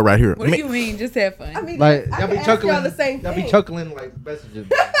true though, right here. What do you mean? Just have fun. I mean, Like I y'all be can ask chuckling. y'all the same Y'all thing. be chuckling like messages.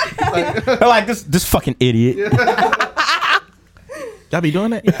 Like this fucking idiot. Y'all be doing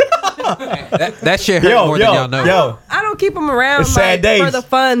that? that shit hurt more than y'all know. I don't keep them around It's sad like, for days. the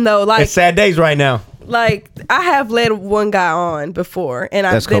fun though. Like, It's sad days right now. like I have led one guy on before, and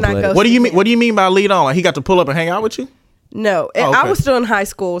That's then I cold-blooded. go. What do you mean? What do you mean by lead on? Like he got to pull up and hang out with you? No, Oh, I okay. was still in high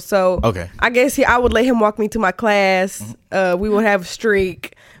school, so Okay. I guess I would let him walk me to my class. We would have a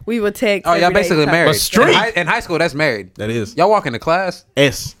streak. We would text. Oh, y'all every day basically type. married. But street. In high school, that's married. That is Y'all walk into class.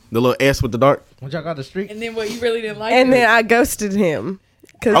 S, the little S with the dart. When y'all got the streak, And then what? You really didn't like And it? then I ghosted him.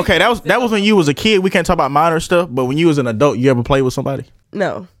 'Cause- Okay, that was when you was a kid. We can't talk about minor stuff, but when you was an adult, you ever played with somebody?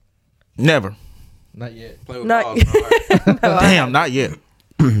 No, Never. not yet. Play with Not- balls. All right. Damn, not yet.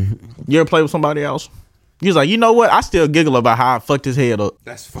 You ever play with somebody else? You was like, you know what? I still giggle about how I fucked his head up,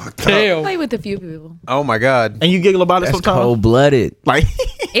 That's fucked up. Damn. play with a few people. Oh my god. and you giggle about it That's sometimes. cold blooded. Like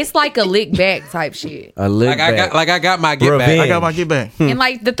It's like a lick back type shit. A lick I got my get Revenge. I back. got my get back. And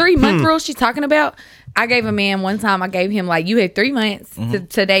like the 3-month rule she's talking about, I gave a man one time, I gave him like, you had 3 months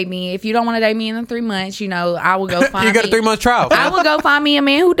to date me. If you don't want to date me in 3 months, I will go find You got a me. 3-month trial. I will go find me a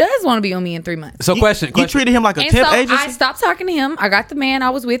man who does want to be on me in 3 months. So question. You treated him like a And temp so agency. I stopped talking to him. I got the man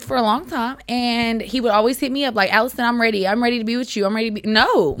I was with for a long time, and he would always hit me up like, Allison, I'm ready. I'm ready to be with you. I'm ready to be.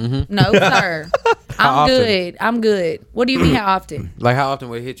 No, no, sir. I'm often? good. I'm good. What do you mean? How often? Like how often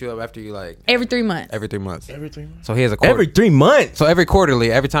would he hit you up after you like Every 3 months. every 3 months? Every 3 months. So he has a quarter. Every 3 months. So every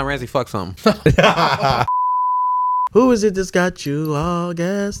quarterly, every time Ramsey fucks something. Who is it that's got you all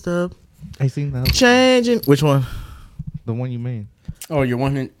gassed up? I seen that. Changing. Which one? The one you made. Oh, you're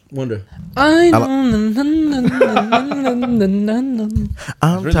wonder. I'm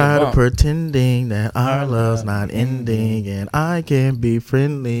really tired bomb. of pretending that our love's not ending, and I can be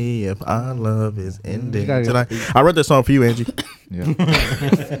friendly if our love is ending. gotta Tonight, get- I wrote that song for you, Angie. Yeah.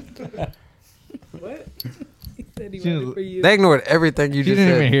 What? He said he She wanted was- for you. They ignored everything you She just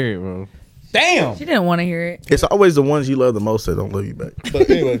didn't said. even hear it, bro. Damn. She didn't want to hear it. It's always the ones you love the most that don't love you back. But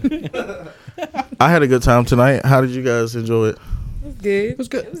anyway, I had a good time tonight. How did you guys enjoy it? It was good. It was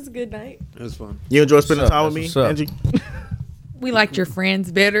good. It was a good night. It was fun. You enjoy spending What's up? time with me, That's what's up. Angie? We liked your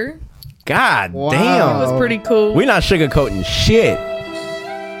friends better. God Wow. damn. It was pretty cool. We're not sugarcoating shit.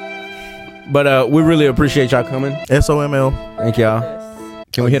 But we really appreciate y'all coming. SOML. Thank y'all.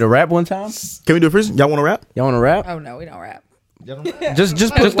 Can we hit a rap one time? Can we do a freestyle? Y'all want to rap? Y'all want to rap? Oh no, we don't rap. Just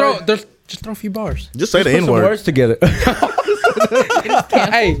Just throw a few bars. Just say the put N some word. words together.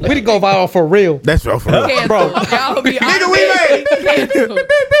 Hey, we didn't go viral for real. That's for real. Bro, y'all be Nigga, we made it.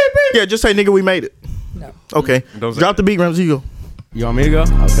 Yeah, just say nigga, we made it. No. Okay. Drop the beat, Ramsey. You go. You want me to go?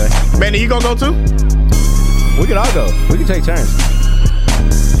 Okay. Manny, you gonna go too? We can all go. We can take turns.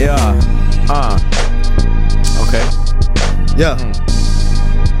 Yeah. Okay. Yeah.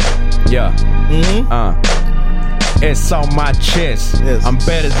 Yeah. Mm-hmm. It's on my chest. Yes. I'm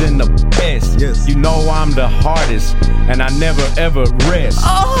better than the best. Yes. You know I'm the hardest, and I never ever rest.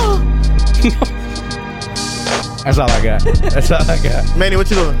 Oh, That's all I got. That's all I got. Manny, what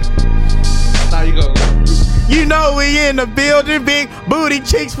you doing? Now you go. You know we in the building, big booty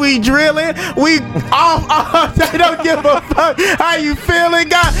chicks, we drilling. We off, they don't give a fuck how you feeling.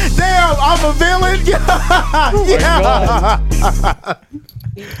 God damn, I'm a villain. Yeah.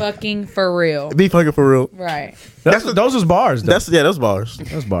 be fucking for real. Be fucking for real. Right. Those was bars. Though. That's bars.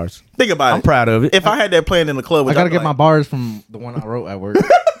 That's bars. Think about it. I'm proud of it. If I had that playing in the club, I gotta get my bars from the one I wrote at work.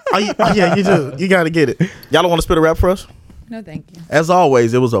 yeah, you do. You gotta get it. Y'all don't want to spit a rap for us? No, thank you. As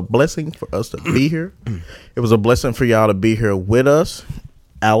always, it was a blessing for us to be here. It was a blessing for y'all to be here with us.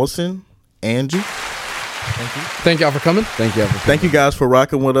 Allison, Angie, Thank y'all for coming. Thank you. thank you guys for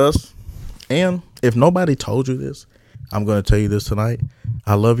rocking with us. And if nobody told you this, I'm going to tell you this tonight.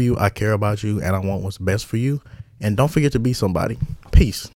 I love you, I care about you, and I want what's best for you. And don't forget to be somebody. Peace.